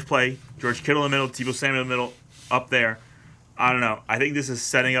Niners play. George Kittle in the middle, Tebow Samuel in the middle, up there. I don't know. I think this is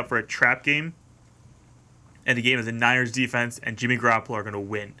setting up for a trap game. And the game is the Niners defense and Jimmy Garoppolo are going to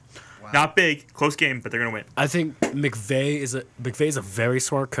win. Wow. Not big, close game, but they're going to win. I think McVay is a very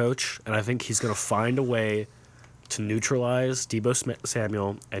smart coach, and I think he's going to find a way to neutralize Debo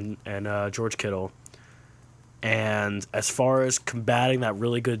Samuel and George Kittle. And as far as combating that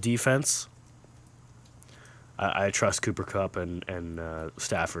really good defense, I trust Cooper Kupp and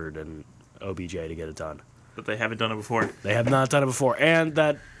Stafford and OBJ to get it done. But they haven't done it before. They have not done it before. And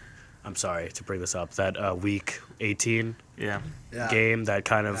that, I'm sorry to bring this up, that Week 18 Yeah. game that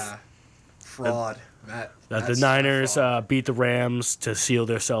kind of... Fraud. That That's the Niners fraud. beat the Rams to seal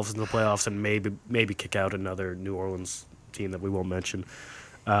themselves in the playoffs and maybe kick out another New Orleans team that we won't mention.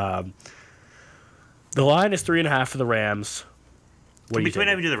 The line is 3.5 for the Rams. What do you Can we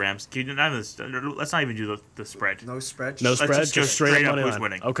not think? even do the Rams? Let's not even do the spread. No spread. No Let's spread, just go just straight straight up up money who's line.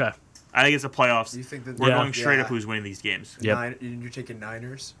 winning. Okay. I think it's the playoffs. You think that We're Yeah. going straight up Yeah. who's winning these games. Yep. You're taking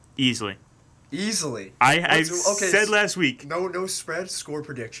Niners Easily. easily. I Okay, said last week, No spread. Score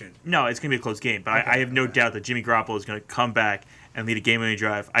prediction. no, it's going to be a close game, but I have no doubt that Jimmy Garoppolo is going to come back and lead a game-winning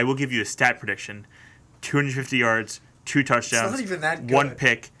drive. I will give you a stat prediction. 250 yards, 2 touchdowns, not even that good. 1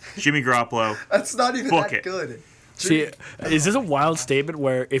 pick. Jimmy Garoppolo. That's not even Book that it. good. See, is this a wild statement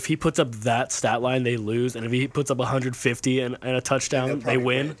where if he puts up that stat line, they lose, and if he puts up 150 and a touchdown, They'll they probably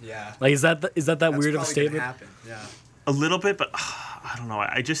win? Yeah. Like, is that That's weird of a probably gonna statement? happen. Yeah. A little bit, but I don't know.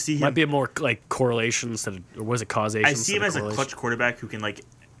 I just see him. Might be a more like correlation instead of, or was it causation? I see him instead as of a correlation? clutch quarterback who can like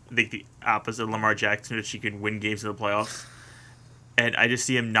the opposite of Lamar Jackson, which he can win games in the playoffs. And I just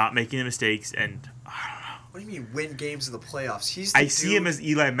see him not making the mistakes, and What do you mean win games in the playoffs? He's the I see him dude- as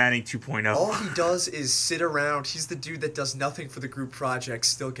Eli Manning 2.0. all he does is sit around. He's the dude that does nothing for the group project,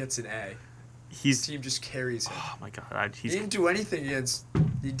 still gets an A. His He's team just carries him. oh my god, He he's didn't do anything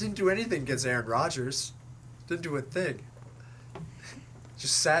against Aaron Rodgers. Didn't do a thing.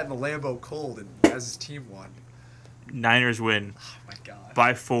 Just sat in the Lambeau cold and as his team won. Niners win Oh my god.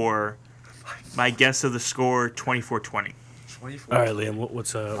 by 4. My guess of the score 24-20. 24. All right, Liam.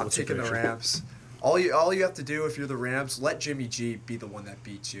 What's I'm what's your taking the prediction? Rams. All you have to do if you're the Rams, let Jimmy G be the one that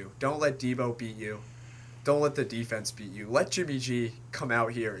beats you. Don't let Debo beat you. Don't let the defense beat you. Let Jimmy G come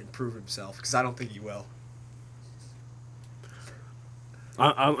out here and prove himself, because I don't think he will.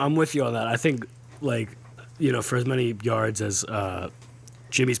 I'm with you on that. I think, like, for as many yards as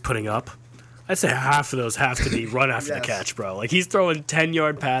Jimmy's putting up, I'd say half of those have to be run after the Yes. catch, bro. Like, he's throwing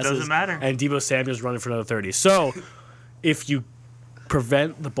 10-yard passes. Doesn't matter. And Debo Samuel's running for another 30. So, if you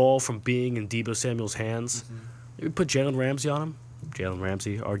prevent the ball from being in Debo Samuel's hands, maybe put Jalen Ramsey on him. Jalen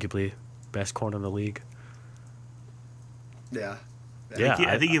Ramsey, arguably best corner in the league. Yeah. Yeah.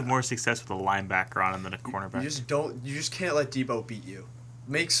 I think you have more success with a linebacker on him than a cornerback. You just can't let Debo beat you.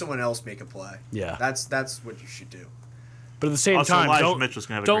 Make someone else make a play. Yeah. That's what you should do. But at the same Also, time, Elijah Mitchell's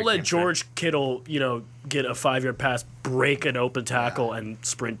gonna have a don't great let game George Kittle, get a 5-yard pass, break an open tackle, and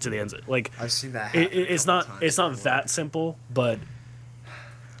sprint to the end zone. Like, I've seen that happen. it's not that simple, but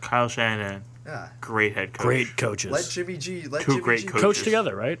Kyle Shanahan, Yeah. great head coach. great coaches. Let Jimmy G. Two great G. coaches. Coach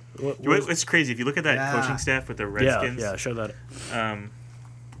together, right? It's crazy if you look at that Yeah. coaching staff with the Yeah, Redskins. yeah, show that.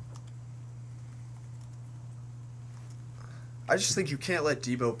 I just think you can't let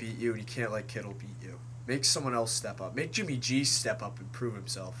Debo beat you, and you can't let Kittle beat you. Make someone else step up. Make Jimmy G step up and prove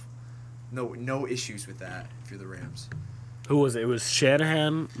himself. No issues with that if you're the Rams. Who was it? It was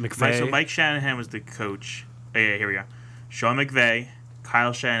Shanahan, McVay. So Mike Shanahan was the coach. Oh, yeah, here we go. Sean McVay,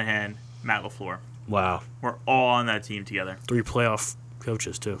 Kyle Shanahan, Matt LaFleur. Wow. We're all on that team together. 3 playoff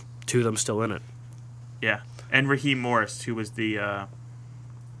coaches, too. 2 of them still in it. Yeah. And Raheem Morris, who was the I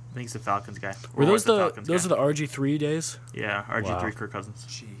think he's the Falcons guy. Were Or those was the Falcons those guy. are the RG3 days? Yeah, RG3 Wow. Kirk Cousins.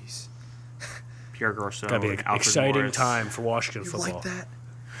 Jeez. Pierre Garcon. Gotta be an Alfred exciting Morris. time for Washington You football. like that?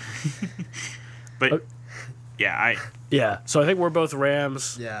 But yeah, Yeah, so I think we're both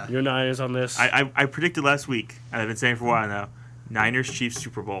Rams. Yeah. You're Niners on this. I predicted last week, and I've been saying for a while now, Niners Chiefs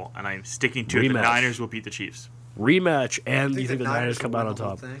Super Bowl, and I'm sticking to it. The Rematch. Niners will beat the Chiefs. Rematch, and you think the Niners will come out win on the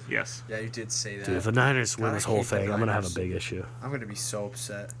whole top. thing? Yes. Yeah, you did say that. Dude, if the Niners win God, this I whole hate the thing, I'm going to have a Niners. big issue. I'm going to be so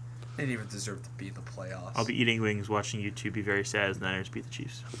upset. They didn't even deserve to be in the playoffs. I'll be eating wings, watching YouTube, be very sad as the Niners beat the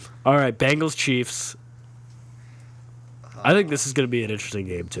Chiefs. All right, Bengals, Chiefs. I think this is going to be an interesting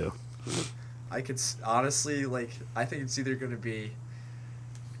game, too. Honestly, I think it's either going to be.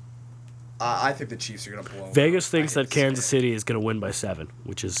 I think the Chiefs are going to blow 'em Vegas out. thinks I hate that to say Kansas it. City is going to win by 7,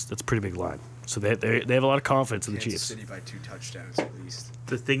 that's a pretty big line. So they have a lot of confidence in the Kansas Chiefs. City by 2 touchdowns at least.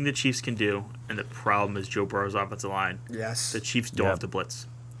 The thing the Chiefs can do, and the problem is Joe Burrow's offensive line, Yes. the Chiefs don't Yeah. have to blitz.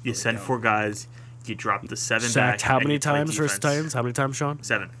 You they send don't. 4 guys, you drop the 7 Sacked back. how and many you play times versus defense. Titans? How many times, Sean?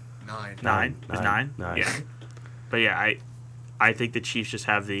 7. 9. 9? Is it 9? Nine. Yeah. But yeah, I think the Chiefs just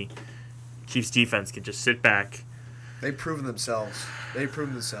have the Chiefs defense can just sit back. They've proven themselves.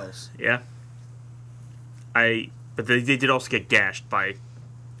 Yeah. But they did also get gashed by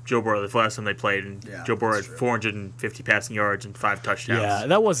Joe Burrow the last time they played, and Yeah, Joe Burrow had that's true. 450 passing yards and 5 touchdowns. Yeah,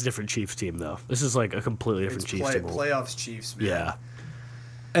 that was a different Chiefs team, though. This is like a completely different It's Chiefs team. playoffs Chiefs, man. Yeah.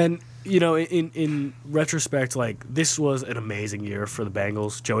 And, in retrospect, like, this was an amazing year for the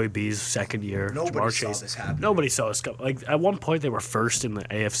Bengals. Joey B's second year. Nobody Jamar saw Chase. this happening. Nobody saw this come. Like, at one point, they were first in the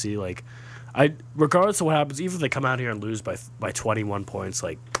AFC. Like, regardless of what happens, even if they come out here and lose by 21 points,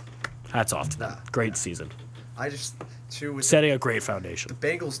 like, hats off to them. Great season. I just, too, with Setting a great foundation. the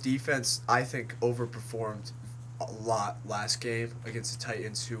Bengals defense, I think, overperformed a lot last game against the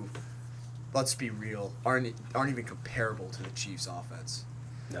Titans, who, let's be real, aren't even comparable to the Chiefs' offense.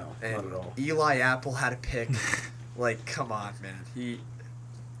 No, And not at all. Eli Apple had a pick. Like, come on, man.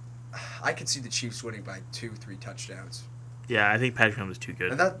 I could see the Chiefs winning by 2-3 touchdowns. Yeah, I think Patrick Mahomes is too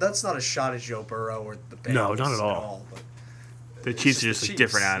good. And that's not a shot at Joe Burrow or the Bengals. No, not at all. But The it's Chiefs are the just a Chiefs.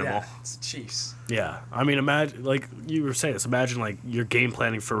 different animal. Yeah, it's the Chiefs. Yeah, I mean, imagine, like you were saying this, imagine, like, you're game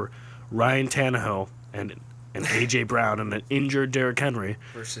planning for Ryan Tannehill and A.J. Brown and an injured Derrick Henry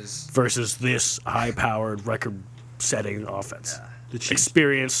versus this high-powered, record-setting offense. Yeah. The Chiefs,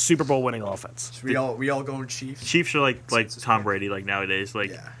 Experienced, Super Bowl winning offense. So we all going Chiefs? Chiefs are like Consensus Tom pick. Brady, like nowadays. Like,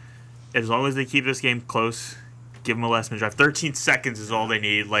 Yeah. as long as they keep this game close, give them a last minute drive. 13 seconds is all they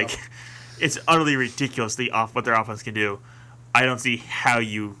need. Like, it's utterly ridiculously off what their offense can do. I don't see how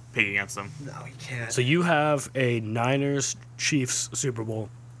you pick against them. No, he can't. So you have a Niners-Chiefs Super Bowl,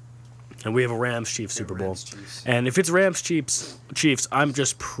 and we have a Rams-Chiefs Super Bowl. Rams-Chiefs. And if it's Rams-Chiefs, I'm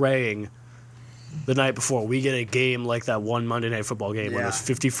just praying the night before we get a game like that one Monday Night Football game when it was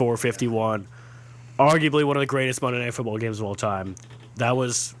Yeah. 54-51, arguably one of the greatest Monday Night Football games of all time.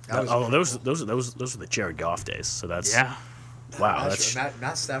 Those are the Jared Goff days. So that's Yeah. wow. That's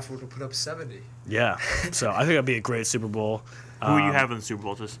Matt Stafford will put up 70. yeah. So I think that'd be a great Super Bowl. Who you have in the Super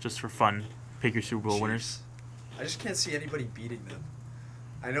Bowl, just for fun? Pick your Super Bowl winners. I just can't see anybody beating them.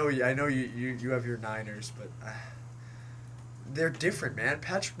 I know you have your Niners, but they're different, man.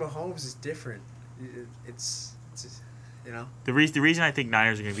 Patrick Mahomes is different. It's you know. The reason I think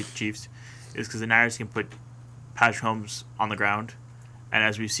Niners are going to beat the Chiefs is because the Niners can put Patrick Mahomes on the ground, and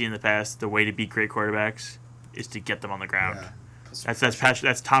as we've seen in the past, the way to beat great quarterbacks is to get them on the ground. Yeah. Put some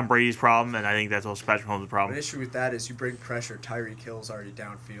That's Tom Brady's problem, and I think that's also Patrick Mahomes' An problem. issue with that is you bring pressure. Tyreek Hill's already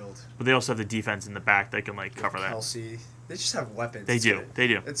downfield. But they also have the defense in the back that can cover that. Kelsey, they just have weapons. They do.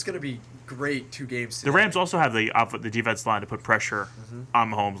 It's gonna be great 2 games. The Today. Rams also have the defense line to put pressure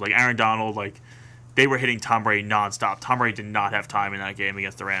on Mahomes. Like Aaron Donald, like they were hitting Tom Brady nonstop. Tom Brady did not have time in that game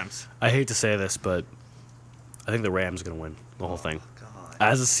against the Rams. I hate to say this, but I think the Rams are going to win the whole thing. God.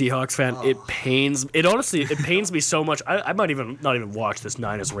 As a Seahawks fan, it pains me so much. I might even not even watch this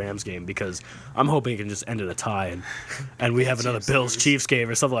Niners-Rams game because I'm hoping it can just end in a tie and we have another Bills-Chiefs game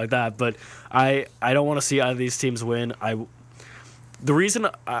or something like that. But I don't want to see either of these teams win. The reason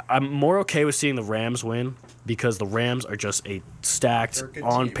I'm more okay with seeing the Rams win because the Rams are just a stacked, They're a good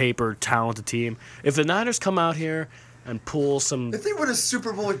on team. paper, talented team. If the Niners come out here and pull some, If they win a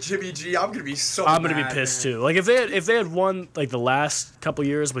Super Bowl with Jimmy G, I'm gonna be so. I'm gonna be mad, pissed man. too. Like if they had won like the last couple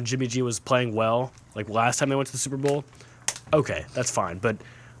years when Jimmy G was playing well, like last time they went to the Super Bowl, okay, that's fine. But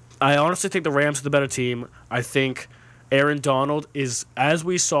I honestly think the Rams are the better team. I think Aaron Donald is, as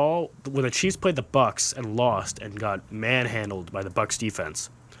we saw when the Chiefs played the Bucks and lost and got manhandled by the Bucks defense.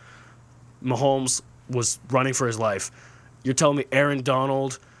 Mahomes was running for his life. You're telling me Aaron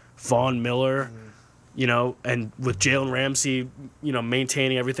Donald, Von Miller, and with Jalen Ramsey,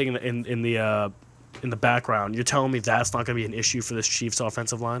 maintaining everything in the background. You're telling me that's not going to be an issue for this Chiefs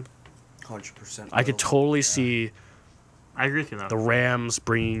offensive line? 100%. I could totally see I agree with you though. the Rams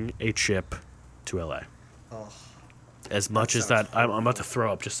bringing a chip to LA. Oh, As much as sounds that, I'm about to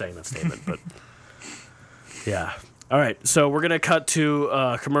throw up just saying that statement, but yeah. All right, so we're gonna cut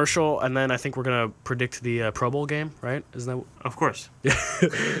to commercial, and then I think we're gonna predict the Pro Bowl game, right? Isn't Of course.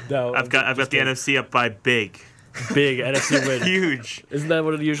 that? No, I've got the NFC up by big. big NFC win. Huge. Isn't that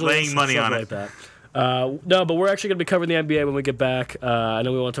what it usually Laying is? money on Something it. like that. No, but we're actually going to be covering the NBA when we get back. I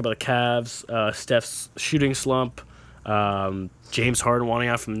know we want to talk about the Cavs, Steph's shooting slump, James Harden wanting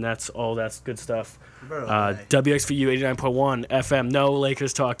out from the Nets, all that's good stuff. WXVU 89.1 FM. No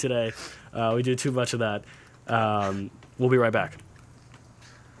Lakers talk today. We do too much of that. We'll be right back.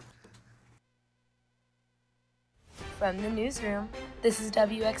 From the newsroom, this is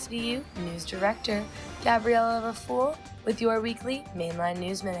WXVU News Director Gabriella Raful with your weekly Mainline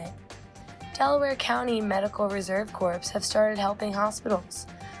News Minute. Delaware County Medical Reserve Corps have started helping hospitals.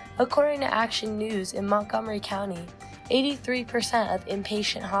 According to Action News, in Montgomery County, 83% of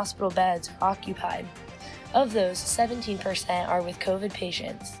inpatient hospital beds are occupied. Of those, 17% are with COVID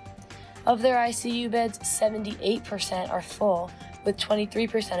patients. Of their ICU beds, 78% are full, with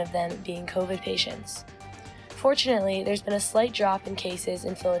 23% of them being COVID patients. Fortunately, there's been a slight drop in cases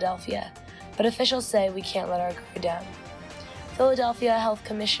in Philadelphia, but officials say we can't let our guard down. Philadelphia Health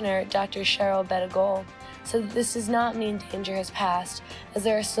Commissioner Dr. Cheryl Bedagol said that this does not mean danger has passed, as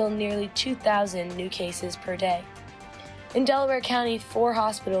there are still nearly 2,000 new cases per day. In Delaware County, 4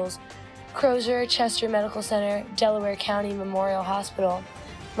 hospitals, Crozer Chester Medical Center, Delaware County Memorial Hospital,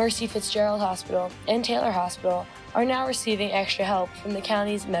 Mercy Fitzgerald Hospital, and Taylor Hospital, are now receiving extra help from the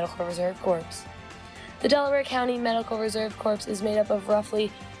county's Medical Reserve Corps. The Delaware County Medical Reserve Corps is made up of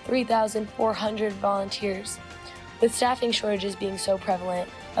roughly 3,400 volunteers. With staffing shortages being so prevalent,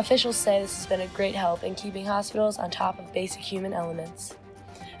 officials say this has been a great help in keeping hospitals on top of basic human elements.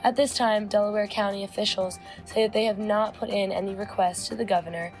 At this time, Delaware County officials say that they have not put in any requests to the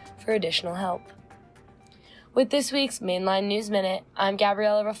governor for additional help. With this week's Mainline News Minute, I'm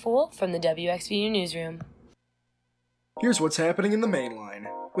Gabriella Raffoul from the WXVU Newsroom. Here's what's happening in the Mainline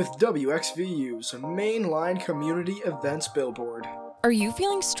with WXVU's Mainline Community Events Billboard. Are you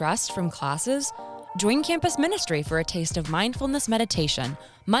feeling stressed from classes? Join Campus Ministry for a taste of mindfulness meditation,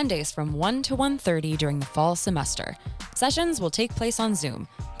 Mondays from 1 to 1:30 during the fall semester. Sessions will take place on Zoom.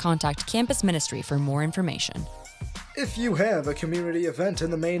 Contact Campus Ministry for more information. If you have a community event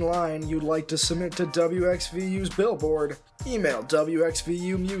in the main line you'd like to submit to WXVU's billboard, email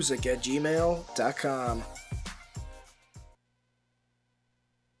wxvumusic@gmail.com.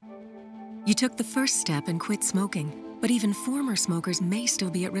 You took the first step and quit smoking, but even former smokers may still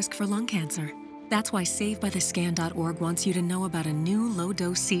be at risk for lung cancer. That's why SaveByTheScan.org wants you to know about a new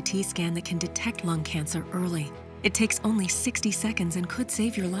low-dose CT scan that can detect lung cancer early. It takes only 60 seconds and could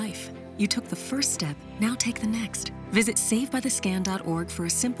save your life. You took the first step, now take the next. Visit SaveByTheScan.org for a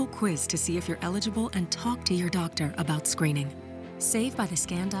simple quiz to see if you're eligible and talk to your doctor about screening.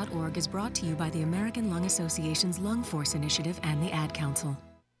 SaveByTheScan.org is brought to you by the American Lung Association's Lung Force Initiative and the Ad Council.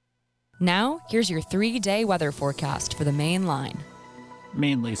 Now, here's your 3-day weather forecast for the main line.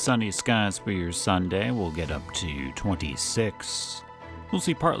 Mainly sunny skies for your Sunday. We'll get up to 26. We'll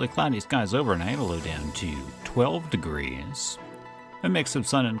see partly cloudy skies overnight, a low down to 12 degrees. A mix of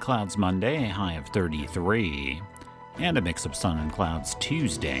sun and clouds Monday, a high of 33. And a mix of sun and clouds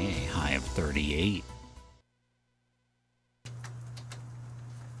Tuesday, a high of 38.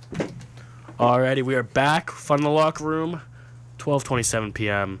 Alrighty, we are back. Fun in the locker room. 12:27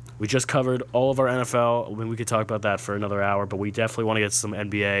 p.m. We just covered all of our NFL. I mean, we could talk about that for another hour, but we definitely want to get some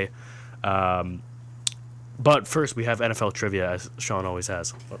NBA. But first, we have NFL trivia, as Sean always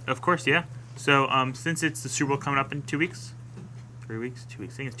has. Of course, yeah. So since it's the Super Bowl coming up in 2 weeks, 3 weeks, 2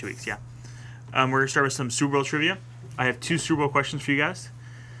 weeks, I think it's 2 weeks, yeah. We're going to start with some Super Bowl trivia. I have 2 Super Bowl questions for you guys.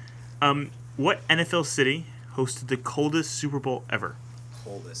 What NFL city hosted the coldest Super Bowl ever?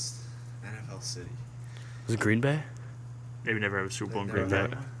 Coldest NFL city. Was it Green Bay? Maybe never have a Super Bowl in They've Green never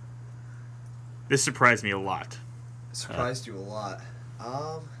Bay. had one. This surprised me a lot. It surprised you a lot.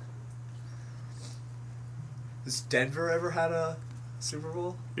 Has Denver ever had a Super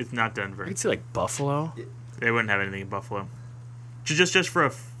Bowl? It's not Denver. I could see like Buffalo. They wouldn't have anything in Buffalo. Just for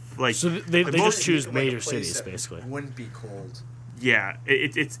a like. So they Like, just most- choose like a major place cities, that basically. Wouldn't be cold. Yeah,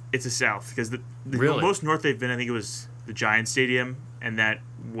 it's a South because the Really? most north they've been, I think it was the Giants Stadium, and that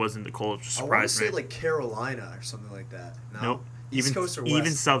wasn't the cold, which I want to surprised say me. like Carolina or something like that. No? Nope. East Coast or West?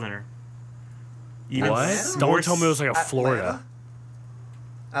 Even southerner. Even What? Atlanta? Don't tell me it was like a Florida.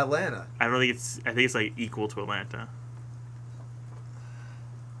 Atlanta. I don't think it's. I think it's like equal to Atlanta.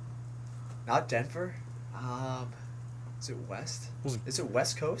 Not Denver. Is it West? Is it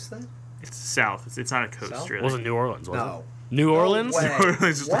West Coast then? It's south. It's not a coast South? really. It wasn't New Orleans, was No. it? New Orleans? way. New Orleans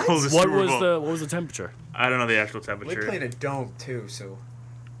is the What? coldest What Super was Bowl. what was the temperature? I don't know the actual We temperature. play in a dome too, so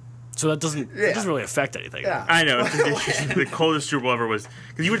So that doesn't Yeah. it doesn't really affect anything. yeah. I know. The coldest Super Bowl ever was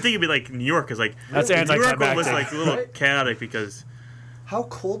because you would think it'd be like New York, because like That's New York anticlimactic. was like a little Right? chaotic because How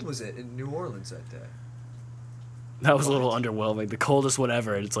cold was it in New Orleans that day? That was a little underwhelming. The coldest one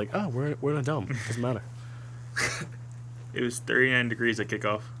ever, and it's like, oh, we're in a dome. Doesn't matter. it was 39 degrees at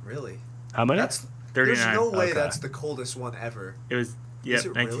kickoff. Really? How many? That's 39. There's no way Okay. that's the coldest one ever. It was Is it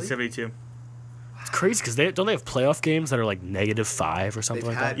really? 1972. It's crazy because don't they have playoff games that are like -5 or something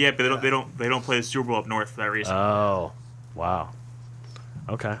They've like had- Yeah, but they don't play the Super Bowl up north for that that? reason. Oh, wow.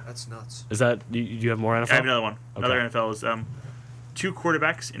 Okay. That's nuts. Is that do you have more NFL? I have another one. Another Okay. NFL is 2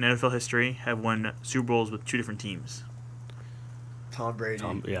 quarterbacks in NFL history have won Super Bowls with 2 different teams. Tom Brady.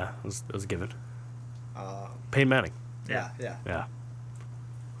 Yeah, it was a given. Uh, Peyton Manning. yeah. Yeah.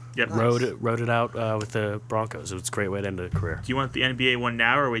 Yep. Nice. Rode it out with the Broncos. It was a great way to end a career. Do you want the NBA one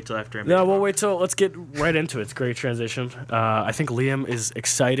now or wait till after NBA? No, we'll wait till let's get right into it. It's a great transition. I think Liam is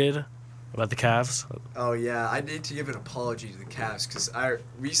excited about the Cavs? Oh yeah, I need to give an apology to the Cavs because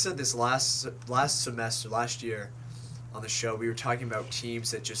we said this last year on the show. We were talking about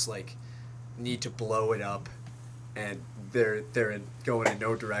teams that just like need to blow it up, and they're going in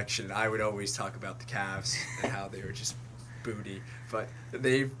no direction. I would always talk about the Cavs and how they were just booty, but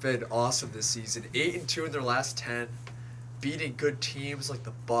they've been awesome this season. 8-2 in their last 10, beating good teams like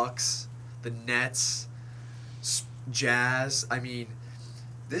the Bucks, the Nets, Jazz. I mean,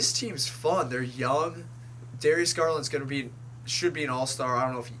 this team's fun. They're young. Darius Garland's should be an all-star. I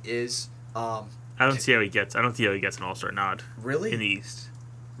don't know if he is. I don't see how he gets an all-star nod. Really? In the East.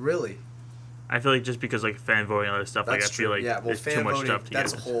 Really? I feel like just because like fan voting and other stuff, That's like I feel true. like Yeah, well, there's fan too much voting, stuff to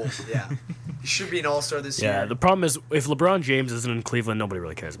that's get. a whole, yeah. He should be an all-star this year. Yeah, the problem is if LeBron James isn't in Cleveland, nobody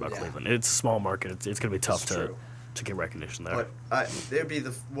really cares about Yeah. Cleveland. It's a small market. It's going to be tough It's true. to get recognition there. But it would be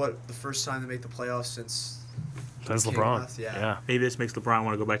the first time to make the playoffs since That's King LeBron. left, yeah. Yeah. Maybe this makes LeBron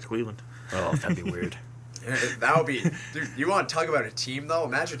want to go back to Cleveland. Oh, that'd be weird. That would be, dude. You want to talk about a team though?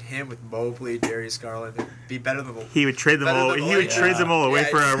 Imagine him with Mobley, Darius Garland. It'd be better than He would trade them Better all. than He would Lakers. trade them all away Yeah,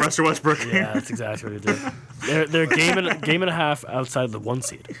 for Russell Westbrook. Yeah, that's exactly what he did. They're game and a half outside the 1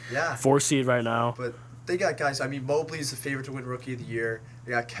 seed. Yeah. 4 seed right now. But they got guys. I mean, Mobley's the favorite to win Rookie of the Year.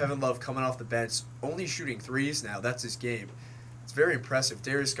 They got Kevin Love coming off the bench, only shooting threes now. That's his game. It's very impressive.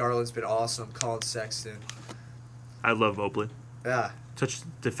 Darius Garland's been awesome. Colin Sexton. I love Mobley. Yeah. Such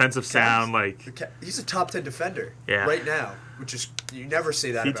defensive sound, like He's a top 10 defender. Yeah. Right now, which is you never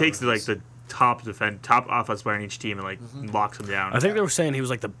say that. he about takes rookies. the top offense player in each team and like locks them down. I think they were saying he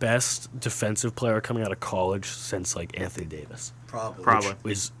was like the best defensive player coming out of college since like Anthony Davis. Probably.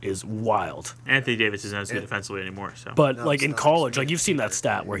 Which is wild. Anthony Davis isn't as good defensively anymore. So, But No, like it's in not. college, like you've seen that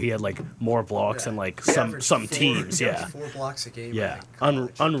stat where he had like more blocks than like He some averaged teams. he Yeah. averaged 4 blocks a game. Yeah. I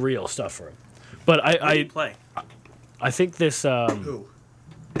think, Unreal stuff for him. But where did he I play think this Who?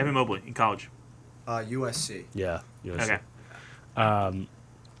 Evan Mobley in college. USC. yeah. Okay. I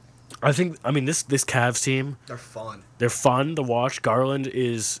mean this Cavs team, They're fun. they're fun to watch. Garland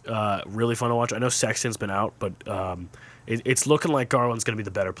is really fun to watch. I know Sexton's been out, but it's looking like Garland's going to be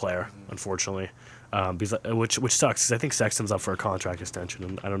the better player, unfortunately. Because, which sucks because I think Sexton's up for a contract extension,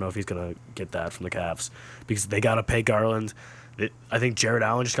 and I don't know if he's going to get that from the Cavs because they got to pay Garland. I think Jared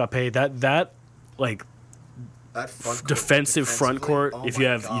Allen just got paid. That like That front court, defensive front court. oh If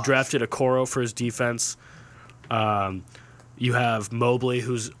my you gosh. drafted Okoro for his defense, you have Mobley,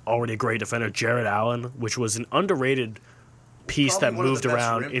 who's already a great defender. Jared Allen, which was an underrated piece Probably that one of moved the best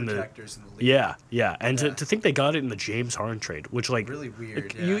around rim in the protectors in the league. yeah, and Yeah. to think they got it in the James Harden trade, which like Really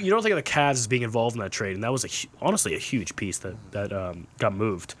weird. like, you don't think of the Cavs as being involved in that trade, and that was honestly a huge piece that got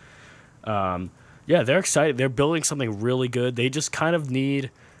moved. Yeah, they're excited. They're building something really good. They just kind of need,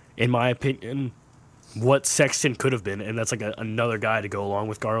 in my opinion, what Sexton could have been, and that's like another guy to go along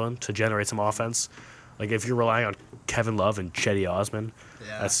with Garland to generate some offense. Like if you're relying on Kevin Love and Chetty Osman,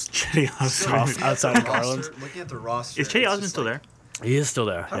 Yeah. that's Chetty tough Osman. outside of Garland. Looking at the roster, Is Chetty it's Osman just still like, there? He is still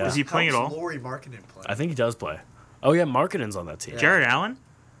there. How Yeah. Is he playing at all? Laurie Markkinen playing? I think he does play. Oh yeah, Markkanen's on that team. Jared Allen?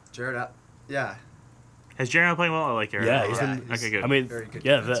 Yeah. Has Jared Allen playing well? I like Jared Yeah, Allen. he's Yeah, been. he's- Okay, good. I mean, Very good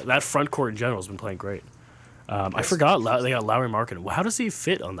yeah, defensive. that front court in general has been playing great. I forgot they got Lowry Markkinen. How does he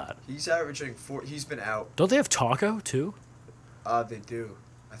fit on that? He's averaging 4. He's been out. Don't they have Taco too? They do.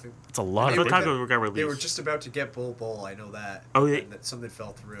 I think It's a lot I of. thought were Taco gonna- got released. they were just about to get Bull. I know that. Oh, and that something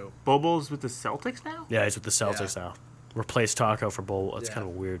fell through. Bobo's with the Celtics now? Yeah, he's with the Celtics now. Replace Taco for Bull. That's Yeah. kind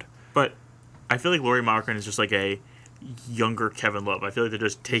of weird. But I feel like Laurie Markkinen is just like a younger Kevin Love. I feel like they're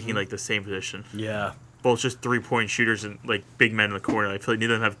just taking like the same position. Yeah. Both just 3-point shooters and like big men in the corner. I feel like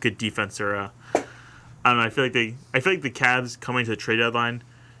neither of them have good defense or I don't know. I feel like the Cavs coming to the trade deadline,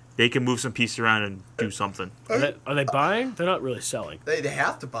 they can move some pieces around and do something. Are they buying? They're not really selling. They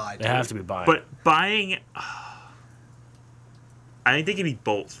have to buy. They have to be buying. But buying, I think they can be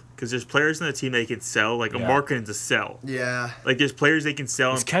both because there's players in the team they can sell. Like a Yeah. Markkinen's a sell. Yeah. Like there's players they can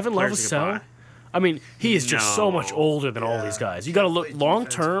sell. Is and Kevin Love a players they can sell? buy. I mean, he is just so much No. older than all Yeah. these guys. You got to look Play long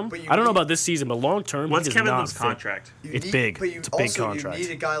defensive, term. but you I don't know need- about this season, but long term, What's he does Kevin not Love's fit. contract? You It's need, big. But you It's a big also contract. you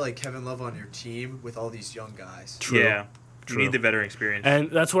need a guy like Kevin Love on your team with all these young guys. True. Yeah. You True. need the veteran experience.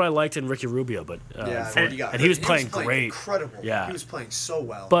 And that's what I liked in Ricky Rubio, but Yeah, and he was playing great. Incredible. Yeah. He was playing so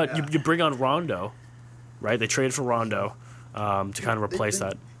well. But yeah. you bring on Rondo, right? They traded for Rondo to kind of replace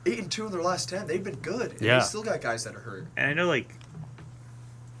that. 8-2 in their last 10. They've been good. And Yeah. They still got guys that are hurt. And I know, like,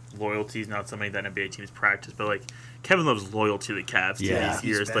 loyalty is not something that NBA teams practice, but, like, Kevin Love's loyal to the Cavs Yeah. these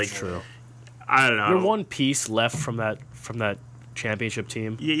years. He's Like, been True. I don't know. You're one piece left from that championship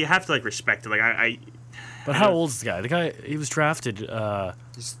team. You have to, like, respect it. Like, But how old is the guy? The guy, he was drafted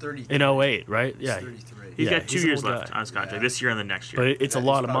He's 30. in 08, right? He's Yeah. 33. He's Yeah, got 2 he's an years old left guy. on his contract, Yeah. this year and the next year. But it's a Yeah,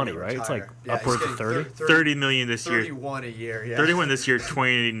 lot he's of probably money, right? It's retire. like Yeah, he's upwards of getting 30. $30 million this year. 31 a year. Yeah. 31 this year,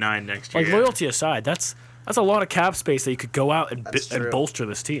 29 next year. Like, loyalty aside, that's a lot of cap space that you could go out and, That's and true. bolster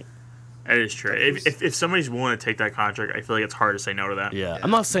this team. That is true. If somebody's willing to take that contract, I feel like it's hard to say no to that. Yeah. I'm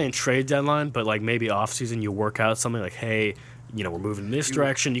not saying trade deadline, but like maybe offseason you work out something like, hey, we're moving in this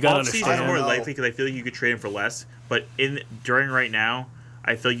direction. You got to Off-season is understand. more know. likely because I feel like you could trade him for less. But during right now,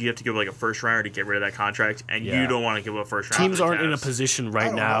 I feel like you have to give like a first rounder to get rid of that contract, and Yeah. you don't want to give up a first rounder. Teams to the aren't in a Cavs. position I right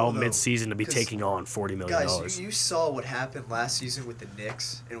don't now, know, though, mid-season, to be 'cause, taking on $40 million. Guys, you saw what happened last season with the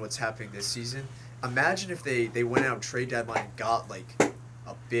Knicks and what's happening this season. Imagine if they went out trade deadline and got like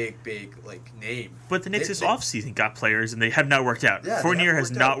a big like name. But the Knicks They- this they- offseason got players, and they have not worked out. Yeah, they Fournier haven't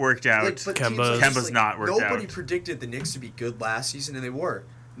has not worked out. Like, but teams are Kemba's just, not worked nobody out. predicted the Knicks to be good last season, and they were.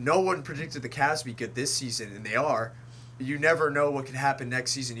 No one predicted the Cavs to be good this season, and they are. You never know what could happen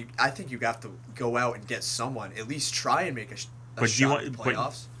next season. I think you have to go out and get someone. At least try and make a But shot you at want- the but-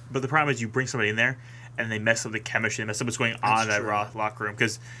 playoffs. But the problem is you bring somebody in there, and they mess up the chemistry, they mess up what's going on in that true. locker room.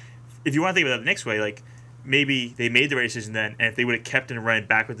 Because if you want to think about it the next way, like maybe they made the right decision then, and if they would have kept and run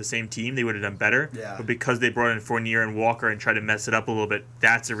back with the same team, they would have done better. Yeah. But because they brought in Fournier and Walker and tried to mess it up a little bit,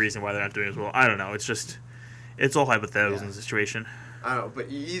 that's the reason why they're not doing as well. I don't know. It's all hypotheticals in the situation. I don't know,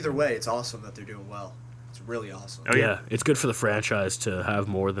 but either way, it's awesome that they're doing well. It's really awesome. Oh, yeah. Yeah, it's good for the franchise to have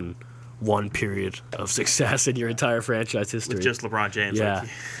more than one period of success in your entire franchise history. With just LeBron James. Yeah.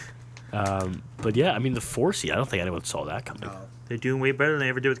 Like, But yeah, I mean, the 4 seed, I don't think anyone saw that coming. No. they're doing way better than they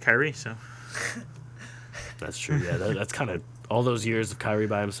ever did with Kyrie. So That's true. Yeah, that's kind of all those years of Kyrie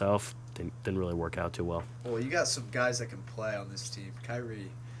by himself didn't really work out too well. Well, you got some guys that can play on this team.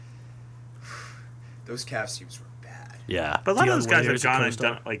 Kyrie, those Cavs teams were bad. Yeah, but a lot Deion of those guys Waiters, have gone a and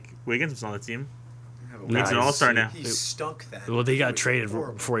co-star. done, like Wiggins was on the team. Yeah, but Nah, He's an he's- all-star now. He stunk then. Well, they got was traded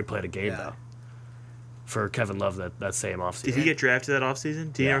horrible. before he played a game Yeah. though. For Kevin Love that same offseason. Did he get drafted that offseason?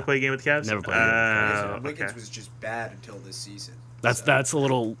 Did he Yeah. ever play a game with the Cavs? Never played a game with the Cavs. Wiggins Okay. was just bad until this season. That's a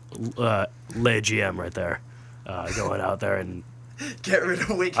little lay GM right there, going out there and Get rid of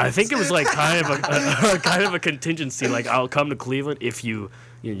Wiggins. I think it was like kind of a kind of a contingency. Like I'll come to Cleveland if you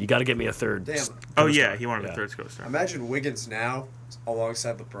got to get me a third. Damn. Oh co-star. yeah, he wanted Yeah. a third co-star. Imagine Wiggins now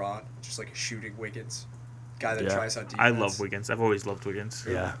alongside LeBron, just like a shooting Wiggins, guy that Yeah. tries out defense. I love Wiggins. I've always loved Wiggins.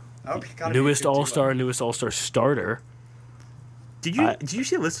 Yeah. That would be- gotta be a Newest good team All Star, up. newest All Star starter. Did you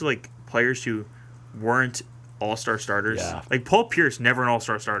see a list of like players who weren't All-Star starters? Yeah. Like Paul Pierce, never an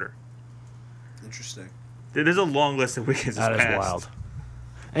All-Star starter. Interesting. There's a long list of Wiggins. That is passed. wild.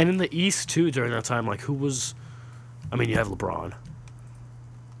 And in the East too, during that time, like who was? I mean, you have LeBron.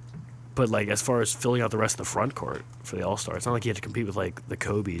 But like as far as filling out the rest of the front court for the All Star, it's not like you had to compete with like the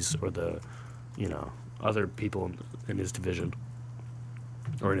Kobe's or the, other people in his division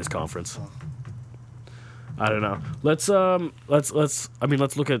or in his conference. I don't know. Let's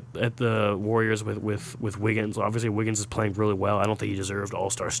look at the Warriors with Wiggins. Obviously, Wiggins is playing really well. I don't think he deserved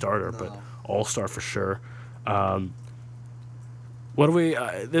All-Star starter, but No. All-Star for sure. What do we?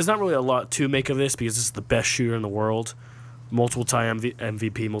 There's not really a lot to make of this because this is the best shooter in the world, multiple-time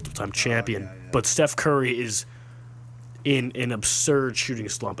MVP, multiple-time champion. yeah. But Steph Curry is in an absurd shooting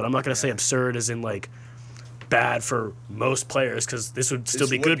slump, and I'm not going to say absurd as in like bad for most players because this would still This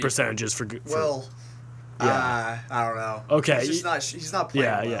be would good be- percentages for. Well, Yeah. I don't know. Okay, He's not playing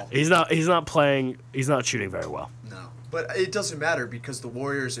Yeah, well. yeah. He's not playing. He's not shooting very well. No. But it doesn't matter because the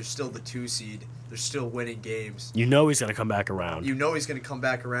Warriors are still the 2 seed. They're still winning games. You know he's going to come back around. You know he's going to come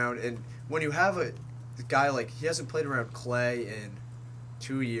back around. And when you have a guy like, he hasn't played around Clay in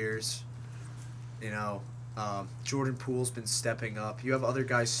 2 years. Jordan Poole's been stepping up. You have other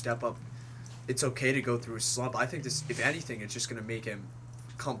guys step up. It's okay to go through a slump. I think this, if anything, it's just going to make him,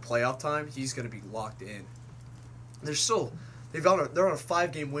 come playoff time, he's going to be locked in. They're on a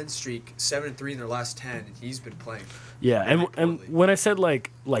 5-game win streak, 7-3 in their last 10, and he's been playing. Yeah, and poorly. when I said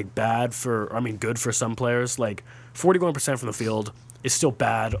like bad for, I mean good for some players, like 41% from the field is still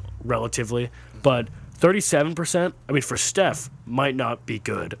bad relatively, but 37%, I mean for Steph might not be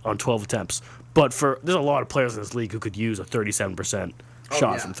good on 12 attempts, but there's a lot of players in this league who could use a 37%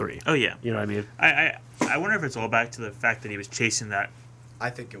 shot yeah. from 3. Oh yeah. You know what I mean? I wonder if it's all back to the fact that he was chasing that. I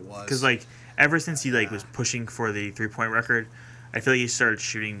think it was. Because like ever since he like was pushing for the 3-point record, I feel like he started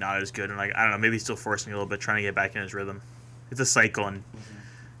shooting not as good, and like I don't know, maybe he's still forcing a little bit, trying to get back in his rhythm. It's a cycle, and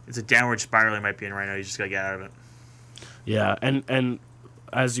it's a downward spiral he might be in right now. You just gotta get out of it. Yeah, and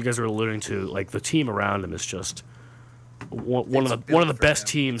as you guys were alluding to, like the team around him is just one It's of the built for best him.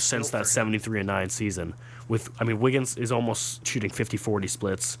 teams since Built that for him. 73-9 season. Wiggins is almost shooting 50-40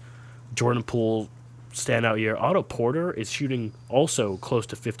 splits. Jordan Poole standout year. Otto Porter is shooting also close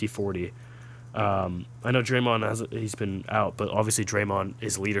to 50-40. I know Draymond he's been out, but obviously Draymond,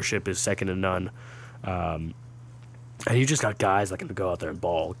 his leadership is second to none. And you just got guys that can go out there and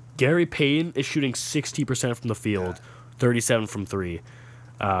ball. Gary Payton is shooting 60% from the field, 37 from three.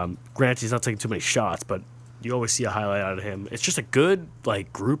 Granted, he's not taking too many shots, but you always see a highlight out of him. It's just a good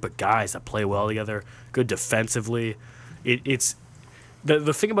group of guys that play well together, good defensively. It's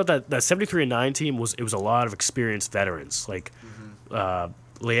the thing about that 73-9 team was it was a lot of experienced veterans like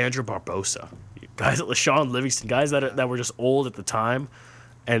Leandro Barbosa, guys like LaShawn Livingston, guys that were just old at the time.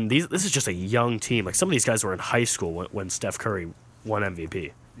 And this is just a young team. Like some of these guys were in high school when Steph Curry won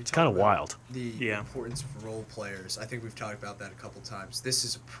MVP. It's kind of wild. The importance of role players. I think we've talked about that a couple times. This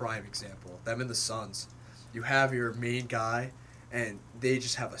is a prime example. Them and the Suns. You have your main guy, and they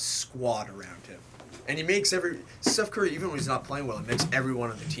just have a squad around him. And he makes Steph Curry, even when he's not playing well, he makes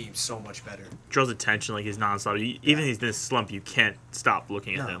everyone on the team so much better. Draws attention like he's nonstop. Even he's in this slump, you can't stop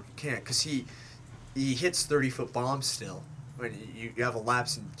looking at him. You can't, because he hits 30-foot bombs still. When you have a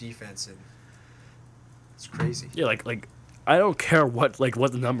lapse in defense, and it's crazy. Yeah, like I don't care what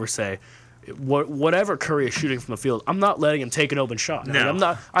the numbers say. Whatever Curry is shooting from the field, I'm not letting him take an open shot.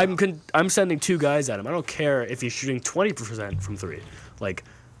 No. I'm sending two guys at him. I don't care if he's shooting 20% from three. Like,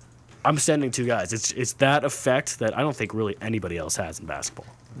 I'm sending two guys. It's that effect that I don't think really anybody else has in basketball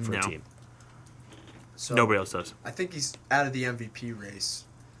for a team. So nobody else does. I think he's out of the MVP race.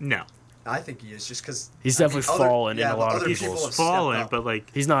 No. I think he is, just because he's definitely fallen in a lot of people's. He's fallen, but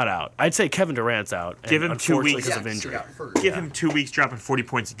he's not out. I'd say Kevin Durant's out. Give him 2 weeks because of injury. Give him 2 weeks dropping 40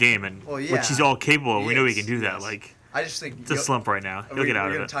 points a game, which he's all capable of. We know he can do that. Like, I just think it's a slump right now. He'll get out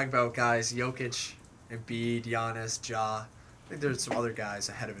of it. We're going to talk about guys: Jokic, Embiid, Giannis, Ja. I think there's some other guys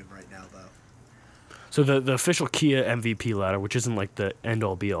ahead of him right now, though. So the official Kia MVP ladder, which isn't like the end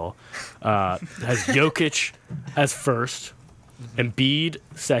all be all, has Jokic as first, Embiid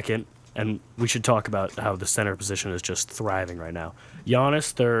second. And we should talk about how the center position is just thriving right now.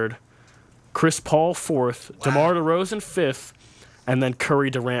 Giannis third, Chris Paul fourth, DeMar DeRozan fifth, and then Curry,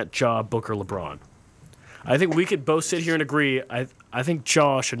 Durant, Ja, Booker, LeBron. I think we could both sit here and agree. I think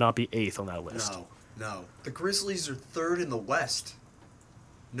Ja should not be eighth on that list. No. The Grizzlies are third in the West.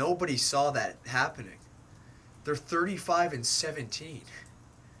 Nobody saw that happening. They're 35-17.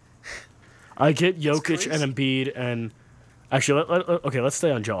 I get Jokic and Embiid and... Actually, let's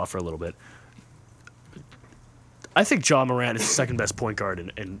stay on Ja for a little bit. I think Ja Morant is the second best point guard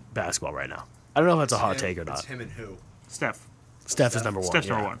in basketball right now. I don't know if that's a hot take or not. It's him and who? Steph. Steph is number one. Steph's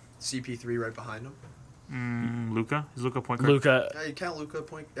number one. CP3 right behind him. Luka? Is Luka point guard? Yeah, you count Luka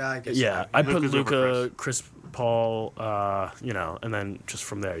point? I guess. Yeah, I put Luka's Luka, Chris Paul, and then just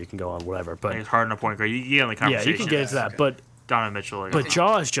from there you can go on whatever. But he's hard in a point guard. You get on the conversation. Yeah, you can get into that, okay. but. Donovan Mitchell. But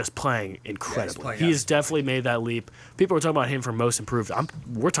Ja is just playing incredibly. He has definitely made that leap. People are talking about him for most improved.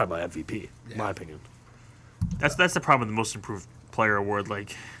 We're talking about MVP, in my opinion. That's the problem with the most improved player award.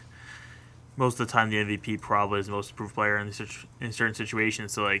 Like, most of the time, the MVP probably is the most improved player in certain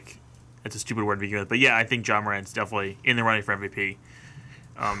situations. So, like, it's a stupid word to begin with. But, yeah, I think Ja Morant's definitely in the running for MVP.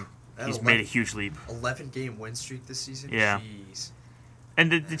 He's made a huge leap. 11-game win streak this season? Yeah. Jeez.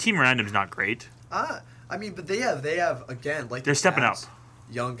 And the team around him is not great. I mean, but they have again, like they're stepping up.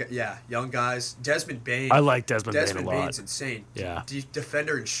 Young guys. Desmond Bane. I like Desmond Bane a lot. Desmond Bane's insane. Yeah.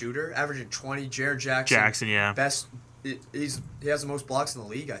 Defender and shooter, averaging 20. Jared Jackson. Jackson, yeah. He has the most blocks in the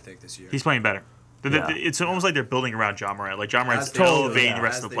league, I think, this year. He's playing better. It's almost like they're building around Ja Morant. Like, Ja Morant's totally elevating the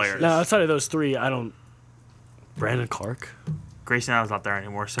rest of the players. Now, outside of those three, I don't... Brandon Clark? Grayson Allen's not there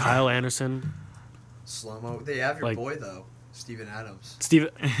anymore. So. Kyle Anderson? Slow-mo. They have your boy, though. Steven Adams.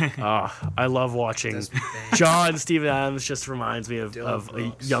 I love watching Ja and Steven Adams. Just reminds me of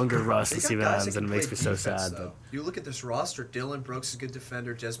a younger Russ and Steven Adams, and it makes me so sad. But you look at this roster: Dylan Brooks is a good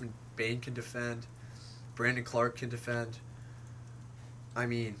defender. Desmond Bane can defend. Brandon Clark can defend. I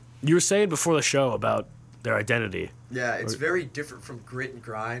mean, you were saying before the show about their identity. Yeah, it's very different from grit and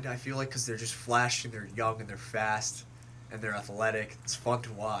grind. I feel like because they're just flashy, they're young, and they're fast, and they're athletic. It's fun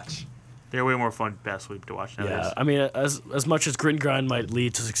to watch. They're way more fun basketball to watch nowadays. Yeah, I mean, as much as grit and grind might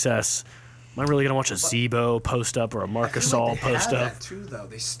lead to success, am I really gonna watch a Zebo post up or a Marc Gasol post up? They have that too, though.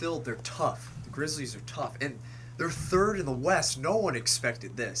 They're tough. The Grizzlies are tough, and they're third in the West. No one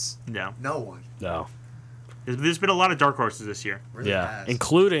expected this. No. No one. No. There's been a lot of dark horses this year. Really has.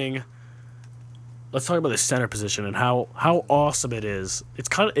 Including. Let's talk about the center position and how awesome it is. It's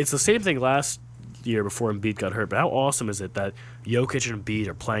the same thing last year before Embiid got hurt, but how awesome is it that Jokic and Embiid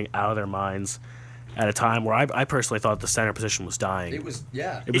are playing out of their minds at a time where I personally thought the center position was dying. It was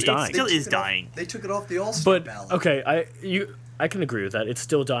dying. It still is dying. They took it off the All-Star ballot. Okay, I can agree with that. It's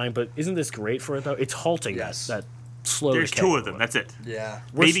still dying, but isn't this great for it though? It's halting Yes. that slow. There's decay. 2 of them. That's it. Yeah.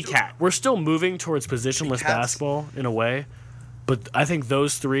 Baby cat. We're still moving towards positionless Cat's- basketball in a way, but I think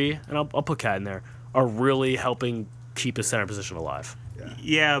those 3, and I'll put Cat in there, are really helping keep the center position alive.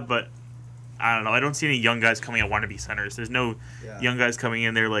 Yeah, but I don't know. I don't see any young guys coming out want to be centers. There's no young guys coming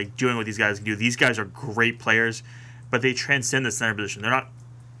in there like doing what these guys can do. These guys are great players, but they transcend the center position. They're not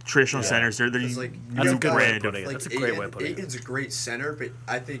traditional centers. They're It's like That's a good way of random. putting it. like That's a great way of putting it. Aiton's a great center, but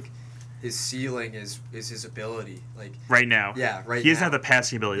I think his ceiling is his ability. Like right now. Yeah, right He doesn't now. have the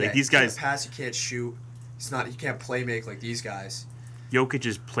passing ability. Like yeah, these he can't guys, pass, he can't shoot. He can't play make like these guys.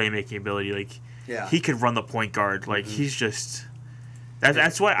 Jokic's playmaking ability, like Yeah. he could run the point guard. Like he's just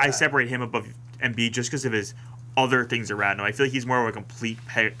that's why I separate him above Embiid just because of his other things around him. I feel like he's more of a complete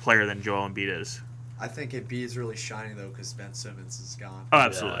player than Joel Embiid is. I think Embiid is really shining though because Ben Simmons is gone. Oh,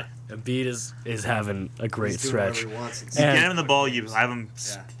 absolutely. Yeah. Embiid is having a great He's doing stretch. whatever he wants. You And- get him the ball, you have him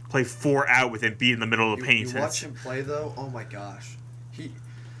Yeah. play 4 out with Embiid in the middle of the paint. You watch him play though. Oh my gosh,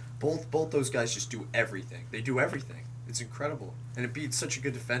 both those guys just do everything. They do everything. It's incredible. And Embiid's such a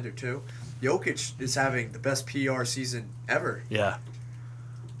good defender too. Jokic is having the best PR season ever. Yeah,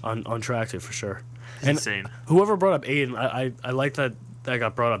 on track to for sure. It's insane. Whoever brought up Aiden, I like that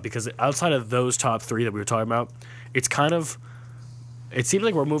got brought up because outside of those top 3 that we were talking about, it's kind of it seems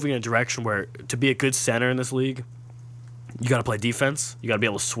like we're moving in a direction where to be a good center in this league, you got to play defense. You got to be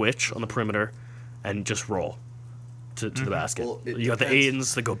able to switch on the perimeter and just roll to the basket. Well, it you got the depends.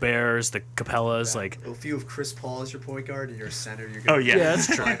 Aidens, the Goberts, the Capellas, like If you have Chris Paul as your point guard and you're a center, you're Oh, gonna yeah. Yeah, that's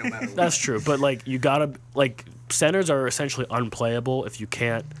true. try no matter what. that's true. But like you gotta like centers are essentially unplayable if you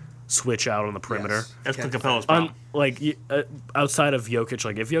can't switch out on the perimeter. Yes. That's Can't Capella's defend. problem. Outside of Jokic,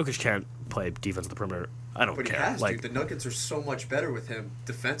 like if Jokic can't play defense on the perimeter, I don't But he care. has, like dude. The Nuggets are so much better with him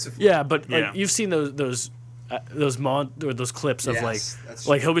defensively. yeah, but Yeah. Like, you've seen those clips of Yes, that's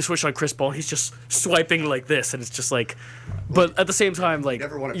like true. he'll be switching on Chris Paul and he's just swiping like this and it's just like, but at the same time like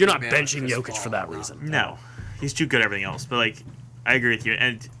never want a you're big not man like benching Chris Jokic Paul, for that no. reason. No, he's too good at everything else. But like, I agree with you,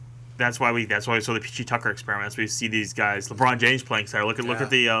 and that's why we saw the PG Tucker experiments. We see these guys, LeBron James playing center. Look at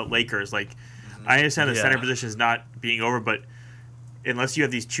the Lakers. Like, I understand the center position is not being over, but unless you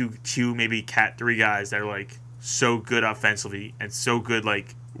have these two maybe cat 3 guys that are like so good offensively and so good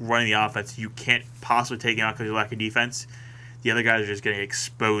like running the offense, you can't possibly take it out because you lack of defense. The other guys are just getting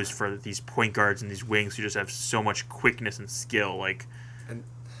exposed for these point guards and these wings who just have so much quickness and skill. Like, And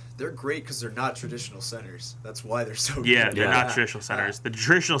they're great because they're not traditional centers. That's why they're so yeah, good. they're not traditional centers. The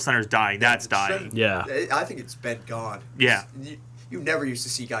traditional center's dying. That's dying. Yeah. I think it's been gone. Yeah. You never used to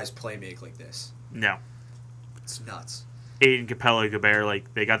see guys play make like this. No. It's nuts. Aiden, Capella, Gobert,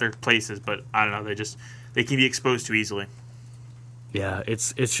 like they got their places, but I don't know. They can be exposed too easily. Yeah,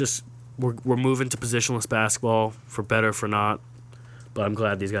 it's just we're moving to positionless basketball for better for not, but I'm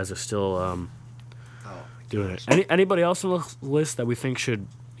glad these guys are still Oh, doing it. Anybody else on the list that we think should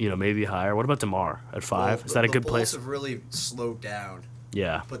maybe higher? What about DeMar at 5? Well, Is that a the good Bulls place? have really slowed down,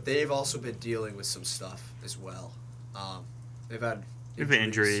 Yeah, but they've also been dealing with some stuff as well. They've had They've had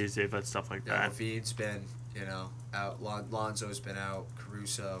injuries, they've had stuff like Yeah, that. Levine's been, out. Lonzo's been out.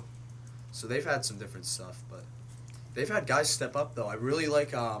 Caruso. So they've had some different stuff, but they've had guys step up though. I really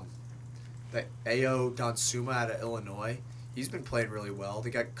like that Ao Donsuma out of Illinois. He's been playing really well. They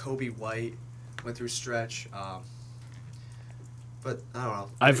got Kobe White, went through a stretch. But I don't know.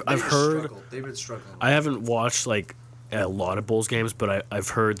 I've They've heard- struggled. They've been struggling. I haven't watched like a lot of Bulls games, but I've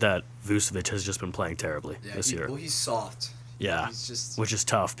heard that Vucevic has just been playing terribly this year. Well, he's soft. Yeah, He's just. which is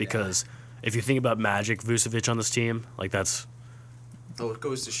tough because if you think about Magic Vucevic on this team, like that's Though it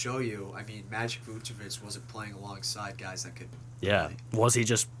goes to show you, I mean, Magic Vucevic wasn't playing alongside guys that could. yeah. Was he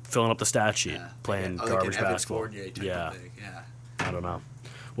just filling up the stat sheet, playing like garbage an Evan basketball? Fournier type Yeah. of thing. Yeah. I don't know.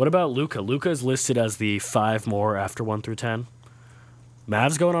 What about Luka? Luka is listed as the 5 more after 1 through 10.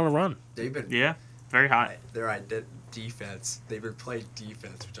 Mavs going on a run. They've been. Yeah, very high. Their defense. They've been playing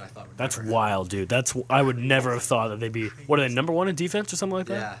defense, which I thought would That's never wild, dude. I would never have thought that they'd be. What are they, number 1 in defense or something like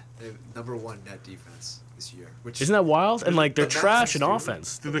happen. that? Yeah, they're number 1 net defense this year. Which Isn't that wild? And like they're the trash in Mavs, dude.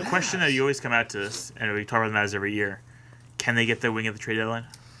 offense. So the question that you always come out to this, and we talk about the Mavs every year, can they get the wing at the trade deadline?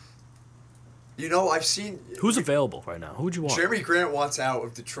 I've seen. Who's available right now? Who would you want? Jeremy Grant wants out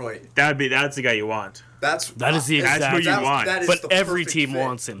of Detroit. That's the guy you want. That is the That's exact. who you want. That is But the every perfect team fit.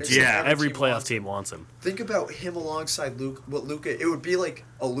 wants him. It's Too. Yeah. Every playoff wants him. team wants him. Think about him alongside Luke. What Luka? It would be like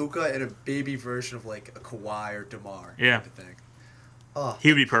a Luka and a baby version of like a Kawhi or DeMar. Yeah. Type of thing. Oh, He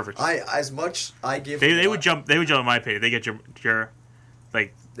would be perfect. I give. They him would jump. They would jump in my opinion. They get your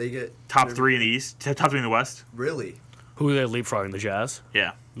like They get top 3 in the East, top 3 in the West. Really. Who are they leapfrogging? The Jazz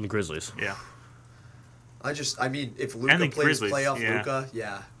Yeah, and the Grizzlies. yeah. I mean, if And Luka the plays Grizzlies, playoff yeah. Luka,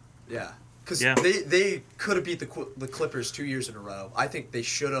 yeah. Because Yeah. they could have beat the Clippers 2 years in a row. I think they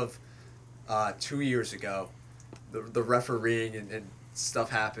should have 2 years ago. The refereeing and stuff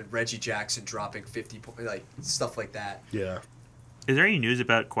happened. Reggie Jackson dropping 50 points, like stuff like that. Yeah. Is there any news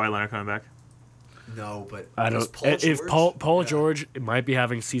about Kawhi Leonard coming back? No, but I does don't. If Paul Yeah. George might be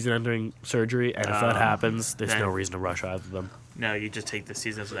having season-ending surgery, and if that happens, there's then- no reason to rush either of them. No, you just take the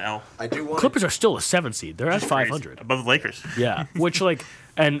season as an L. I do want Clippers are still a 7 seed. They're at 500. Above the Lakers. Yeah, which like,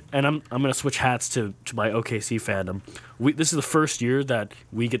 and I'm gonna switch hats to my OKC fandom. This is the first year that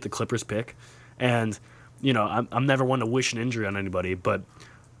we get the Clippers pick, and you know I'm never one to wish an injury on anybody, but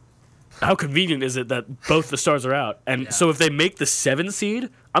how convenient is it that both the stars are out? And so if they make the 7 seed,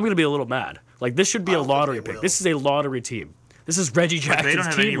 I'm gonna be a little mad. Like this should be I a don't think lottery they pick. will. This is a lottery team. This is Reggie But Jackson's they don't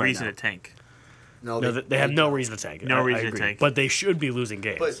have team any right reason now. to tank. No, No, they have no don't. reason to tank. No I reason to agree. tank. But they should be losing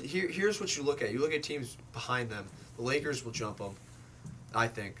games. But here's what you look at. You look at teams behind them. The Lakers will jump them, I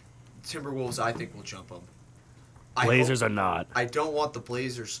think. Timberwolves, I think, will jump them. Blazers are not. I don't want the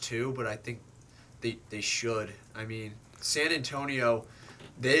Blazers too, but I think they should. I mean, San Antonio,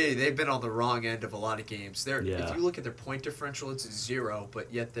 they've been on the wrong end of a lot of games. Yeah. If you look at their point differential, it's 0,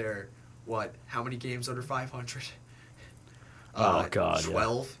 but yet they're what? How many games under 500? Oh, God, yeah.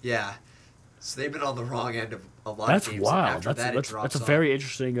 12. Yeah. So they've been on the wrong end of a lot That's of games. wild. After that, it That's drops a off. very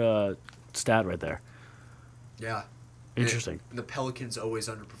interesting stat right there. Yeah. Interesting. And the Pelicans always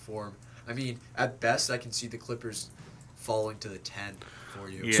underperform. I mean, at best, I can see the Clippers falling to the 10 for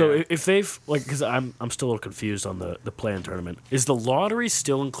you. Yeah. So if they've like, because I'm still a little confused on the play-in tournament. Is the lottery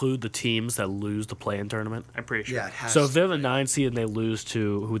still include the teams that lose the play-in tournament? I'm pretty sure. Yeah, it has So if to. they're the 9 seed and they lose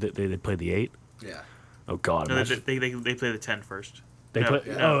to who they play the 8? Yeah. Oh God, No, imagine- they play the 10 first. they no, play.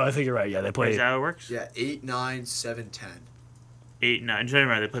 no. Oh, I think you're right. Yeah, they Is play. that how it works? Yeah, 8, 9, 7, 10. 8, 9. Just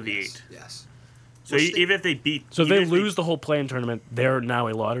remember, they play the 8. Yes. So Which they- even if they beat... So if even they if lose the whole play-in tournament, they're now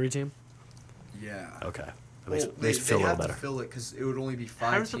a lottery team. Yeah. Okay, that Well, makes they it feel a have little to better. fill it because it would only be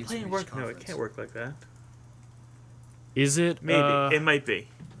 5 How does the teams play-in from each work? No, it conference. can't work like that. Is it? Maybe. It might be.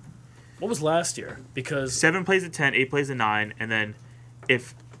 What was last year? Because 7 plays the 10, 8 plays the 9, and then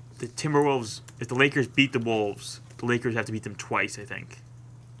if the Timberwolves... If the Lakers beat the Wolves, the Lakers have to beat them twice, I think.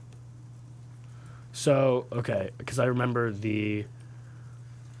 so okay, because I remember the.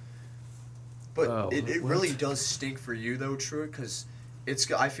 But Oh, it what? really does stink for you, though, Truett, because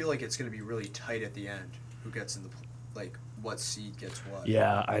I feel like it's going to be really tight at the end. Who gets in the... Like, what seed gets what.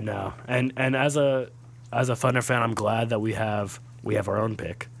 Yeah, I know. And as a Thunder fan, I'm glad that we have our own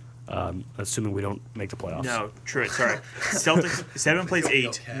pick. Assuming we don't make the playoffs. No, true. Sorry. Celtics 7 plays 8,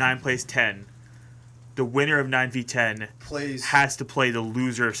 Okay. 9 plays 10. The winner of 9v10 Plays... has to play the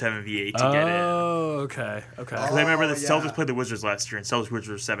loser of 7v8 to get in. Oh, okay. Oh, Because I remember the yeah. Celtics played the Wizards last year, and Celtics Wizards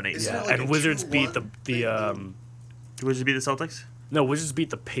were 7-8. Isn't Yeah, it like and a Wizards beat 2-1 the The Wizards beat the Celtics? no Wizards beat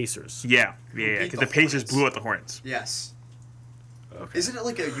the Pacers. Yeah. beat Because the the Pacers Hornets? blew out the Hornets. Yes. Okay. Isn't it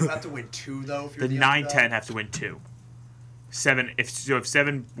like you have to win 2, though, if you're The the 9-10 underdog? have to win 2. 7 if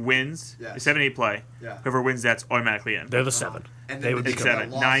 7 wins, Yes. 7-8 play. Yeah. Whoever wins that's automatically in. They're the 7. And They then would the It's become.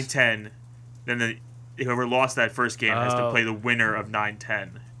 team 7. that 9-10. Then whoever lost that first game has to Oh. play the winner of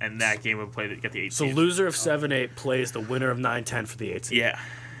 9-10, and that game would get the 8 So seed. loser of 7-8 plays the winner of 9-10 for the 8 seed. Yeah.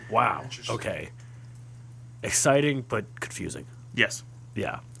 Wow. Interesting. Okay. Exciting but confusing. Yes.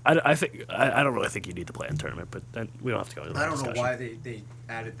 Yeah. I think I don't really think you need to play in tournament, but then we don't have to go into that I don't know discussion. why they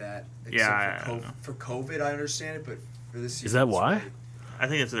added that. Except Yeah, for I don't know. For COVID, I understand it, but for this season... Is that it's why? really- I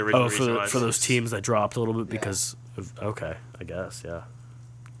think that's the original Oh, reason why. for those teams that dropped a little bit Yeah. because of okay, I guess, yeah.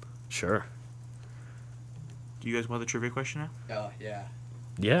 Sure. Do you guys want the trivia question now? Oh, yeah.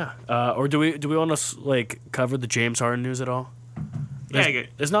 Yeah. Or do we want to like cover the James Harden news at all? Yeah, I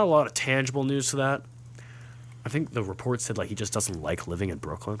get- There's not a lot of tangible news to that. I think the report said like he just doesn't like living in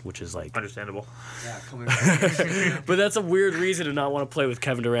Brooklyn, which is like. Understandable. Yeah, coming back. But that's a weird reason to not want to play with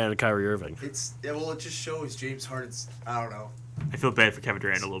Kevin Durant and Kyrie Irving. Well, it just shows James Harden's... I don't know. I feel bad for Kevin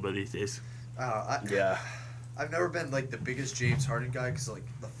Durant a little bit these days. Yeah. I've never been like the biggest James Harden guy because like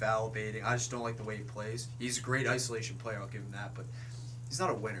the foul baiting. I just don't like the way he plays. He's a great isolation player. I'll give him that, but he's not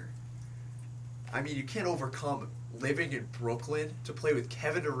a winner. I mean, you can't overcome living in Brooklyn to play with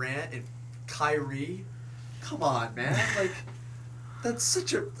Kevin Durant and Kyrie. Come on, man! Like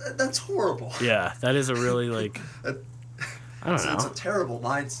that's horrible. Yeah, that is a really like. I don't It's a know. terrible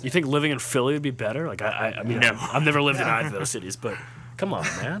mindset. You think living in Philly would be better? Like I mean, No. I've never lived in either of those cities, but come on,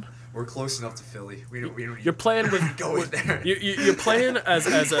 man. We're close enough to Philly. We don't need You're playing with go in there. you're playing as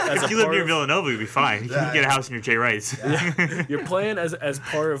a If you live part near of, Villanova, you'd be fine. You Yeah. can get a house near Jay Rice. you're playing as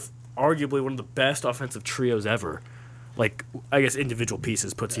part of arguably one of the best offensive trios ever, like I guess individual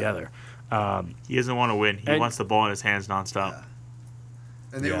pieces put together. He doesn't want to win. He wants the ball in his hands nonstop. Yeah.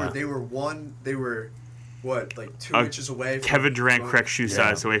 And they were what, like 2 inches away from Kevin Durant going, correct shoe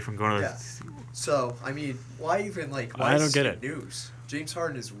size away from going to Yeah. So, I mean, why even, like, why I is don't this get even it. news? James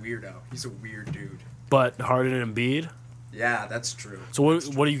Harden is a weirdo. He's a weird dude. But Harden and Embiid. Yeah, that's true. So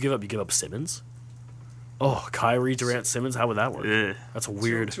what do you give up? You give up Simmons? Oh, Kyrie, Durant, Simmons. How would that work? Ugh. That's a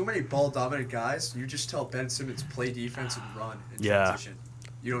weird. Too many ball-dominant guys. You just tell Ben Simmons play defense and run in Yeah. transition.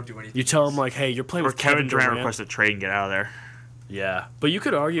 You don't do anything. You tell else. him like, hey, you're playing Or with Kevin Durant Durant. requests a trade and get out of there. Yeah, but you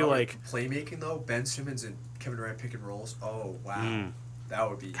could argue like playmaking though. Ben Simmons and Kevin Durant pick and rolls. Oh wow, that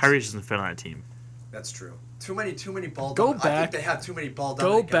would be. Kyrie doesn't fit on that team. That's true. Too many ball. Go I back- think they have too many ball.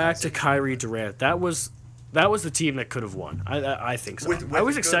 go back guys. to Kyrie Durant. That was the team that could have won. I think so. With I a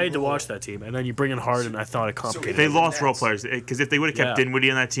was good excited to role. watch that team, and then you bring in Harden. I thought it complicated. They the lost role Nets. players because if they would have kept Yeah. Dinwiddie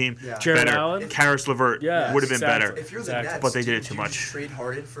on that team, Yeah. Jared better. Allen? Karis LeVert Yeah, would have been exactly. better. If you're the Exactly. Nets, But they did do it too you much. just trade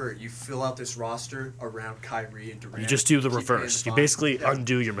Harden for you fill out this roster around Kyrie and Durant. You just do the keep reverse. paying You the basically bonds.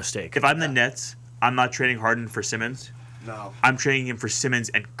 undo your mistake. If I'm the Nets, I'm not trading Harden for Simmons. No. I'm trading him for Simmons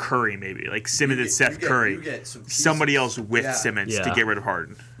and Curry, maybe. Like Simmons You and get- Seth you get- Curry. you get some pieces. Somebody else with Yeah. Simmons to Yeah. get rid of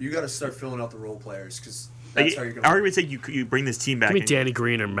Harden. You got to start filling out the role players because that's Like, how you're I gonna. already would say you bring this team back. Give me and- Danny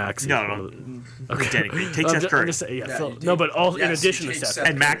Green or Maxey. No. Okay. Danny Green. Take I'm Seth just- Curry. I'm just saying, yeah, Yeah, Phil- you no, take- but all in yes, addition you to take Seth. Seth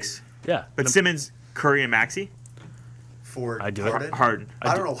And Max. Yeah, But Simmons, Curry, and Maxey? for I do it. Harden. Harden.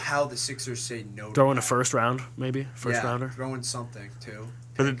 I don't know how the Sixers say no. to throw in a that. first round, maybe first Yeah, rounder. Throw in something too.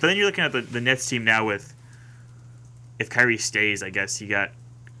 But then you're looking at the Nets team now with, if Kyrie stays, I guess you got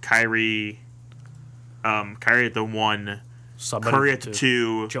Kyrie at the 1, Somebody Curry at the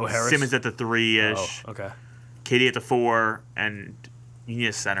 2, Joe Harris? Simmons at the 3-ish, Oh, okay. KD at the 4, and you need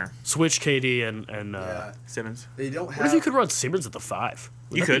a center. Switch KD and Yeah, Simmons. they don't have. what if you could run Simmons at the 5?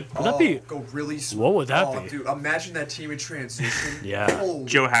 You could. Would that be? go really? What would that be? Dude, imagine that team in transition. Yeah. Holy-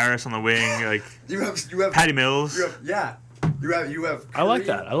 Joe Harris on the wing, like You have Patty Mills. You have. I like Curry-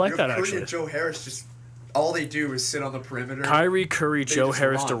 that. I like you have that, Curry actually. And Joe Harris just all they do is sit on the perimeter. Kyrie, Curry, They Joe just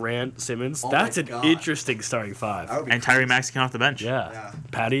Harris, run. Durant, Simmons. Oh That's my an God. interesting starting 5. That would be And Tyree Maxey off the bench. Yeah. Yeah.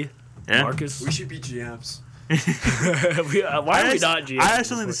 Patty, Yeah. Marcus. We should be GMs. Why are we not GM? I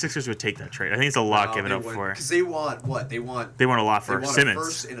actually think the Sixers would take that trade. I think it's a lot given up for. Because they want what? They want. They want a lot They for want Simmons. a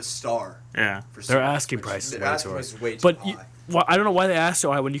first and a star. Yeah. For Their Simmons, asking which- price is their way asking too price high. is way too But high. well, I don't know why they asked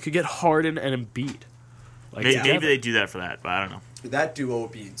so high when you could get Harden and Embiid. Like Maybe together. they do that for that, but I don't know. That duo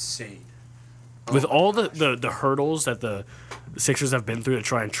would be insane. With Oh my all gosh. the hurdles that the Sixers have been through to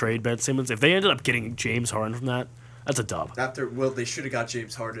try and trade Ben Simmons, if they ended up getting James Harden from that, that's a dub. They should have got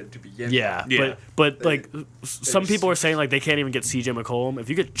James Harden to begin. Yeah, with. Yeah. but They- like some just- people are saying like they can't even get CJ McCollum. If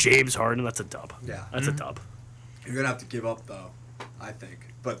you get James Harden, that's a dub. Yeah. That's a dub. You're gonna have to give up though, I think.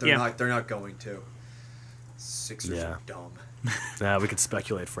 But they're Yeah. not. They're not going to. Sixers Yeah. are dumb. Nah, we could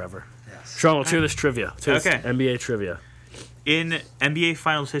speculate forever. Yes. Sean, let's hear this trivia. Let's hear this Okay. NBA trivia. In NBA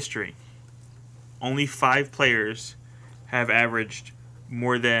Finals history, only 5 players have averaged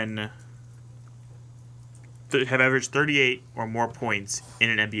more than have averaged 38 or more points in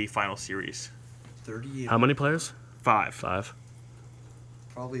an NBA Finals series. 38. How many players? 5. 5.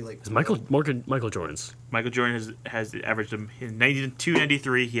 Probably like. It's Michael Jordan's. Michael Jordan has averaged them in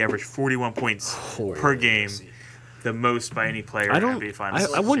 92-93. He averaged 41 points per game, the most by any player I in don't. NBA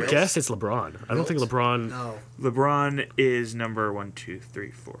Finals. I wouldn't Wilt? guess it's LeBron. I don't think Wilt? LeBron. No. LeBron is number 1, 2,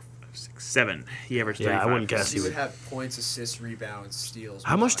 3, 4, 5, 6, 7. He averaged 35. Yeah, I wouldn't guess He he would would. have points, assists, rebounds, steals.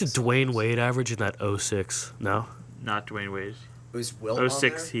 How much did blocks. Dwayne Wade average in that 06? No, Not Dwayne Wade. Was Wilt on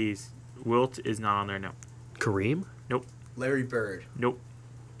 06, there? Wilt is not on there. No. Kareem. Nope. Larry Bird. Nope.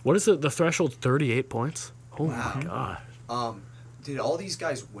 What is the threshold? 38 points. Oh Wow. my god. Did all these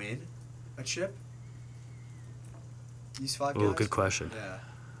guys win a chip? These 5 guys. Oh, good question. Yeah.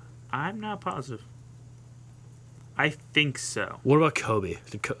 I'm not positive. I think so. What about Kobe?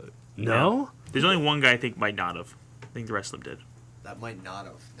 No. There's only one guy I think might not have. I think the rest of them did. That might not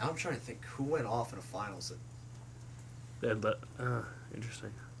have. Now I'm trying to think who went off in the finals.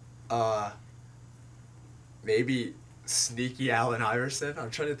 Interesting. Maybe sneaky Allen Iverson. I'm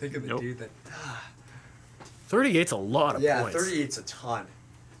trying to think of the Nope. dude that. 38's a lot of Yeah, points. 38's a ton.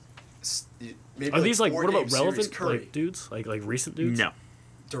 Maybe Are these like what 4-game about series, relevant Curry, like dudes? Like recent dudes? No.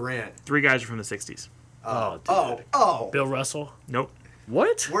 Durant. 3 guys are from the 60s. Oh. Bill Russell. Nope.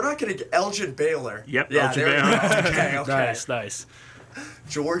 What? We're not gonna get Elgin Baylor. Yep, Yeah, Elgin there we Baylor. go. Okay. Nice.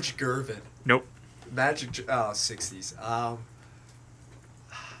 George Gervin. Nope. Magic. 60s.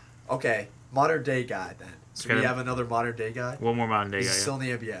 Okay, modern day guy then. So we Okay. have another modern day guy. One more modern day Is guy. he yeah. still in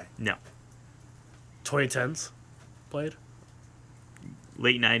the NBA? No. 2010s played.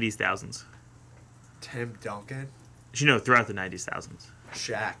 Late 90s, thousands. Tim Duncan. throughout the 90s, thousands.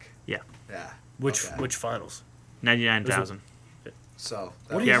 Shaq. Yeah. Yeah. Which okay. which finals? 99,000. So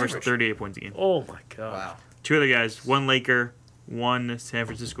What do He you averaged average? 38 points a game. Oh my god. wow. Two other guys, one Laker, one San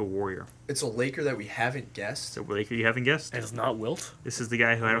Francisco Warrior. It's a Laker that we haven't guessed. So Laker, you haven't guessed? And it's not Wilt? This is the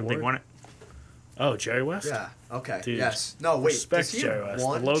guy who I don't think Warrior? won it. Oh, Jerry West? Yeah. Okay. Dude, yes. No. Wait. respect Does he Jerry have West.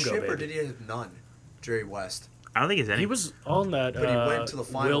 one Logo, chip or baby. did he have none? Jerry West. I don't think it's any. He was on that But he went to the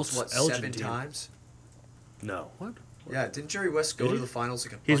finals Wilt's what Elgin 7 team. times? No. What? Yeah. Didn't Jerry West go Did to he? the finals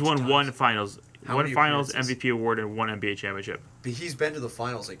like a He's bunch won of one times? finals. How One many finals appearances? MVP award and one NBA championship. But he's been to the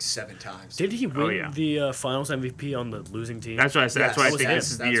finals like 7 times. Did he win yeah. the finals MVP on the losing team? That's what I said. That's why I Yes, think yes,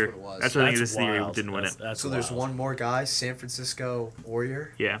 this is the that's year. what it was. That's what I think That's this is the year he wild. didn't win it. That's So there's wild. one more guy, San Francisco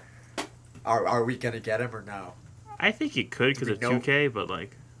Warrior. Yeah. Are we gonna get him or no? I think he could because We of know- 2K, but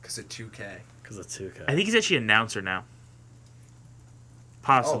like, Because of 2K. Because of 2K. I think he's actually an announcer now. Oh,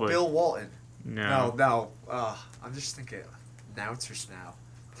 Possibly. Bill Walton. No. No. I'm just thinking announcers now.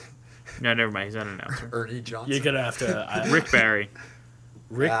 No, never mind. He's not an announcer. Ernie Johnson. You're gonna have to. Rick Barry.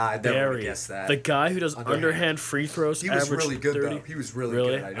 Rick I never would've Barry, guessed that. the guy who does Underhand. underhand free throws. He was averaged really good 30. though. He was really,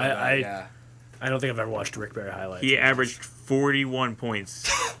 Really? good. I know I- that. I- Yeah. I don't think I've ever watched Rick Barry highlights. He averaged 41 points.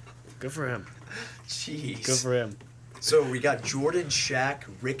 Good for him. Jeez. Good for him. So we got Jordan, Shaq,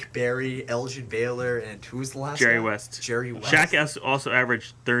 Rick Barry, Elgin Baylor, and who was the last Jerry one? West. Jerry West. Shaq also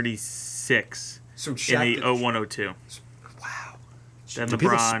averaged 36 So in Shaq the did- 01-02. Wow. Then Dude,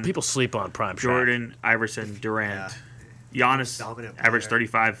 LeBron, people sleep on prime Shaq. Jordan, Iverson, Durant. Giannis Dominant averaged player.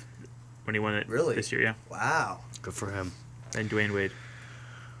 35 when he won it Really? this year, yeah. Wow. Good for him. And Dwayne Wade.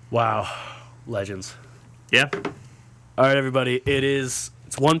 Wow, legends. Yeah. All right, everybody. It's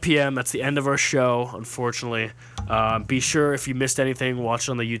 1 p.m. That's the end of our show, unfortunately. Be sure if you missed anything, watch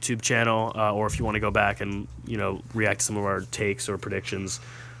it on the YouTube channel, or if you want to go back and react to some of our takes or predictions.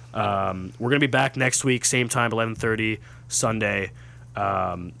 We're gonna be back next week, same time, 11:30 Sunday.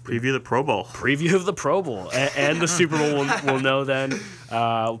 Preview the Pro Bowl. Preview of the Pro Bowl and the Super Bowl. We'll know then.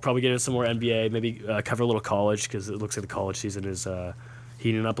 We'll probably get into some more NBA, maybe cover a little college because it looks like the college season is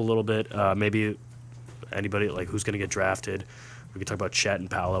heating up a little bit. Maybe anybody like who's going to get drafted. We can talk about Chet and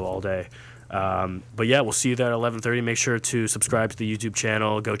Paolo all day. But yeah, we'll see you there at 11:30. Make sure to subscribe to the YouTube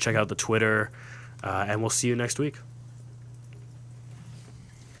channel. Go check out the Twitter, and we'll see you next week.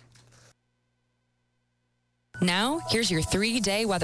 Now, here's your 3-day weather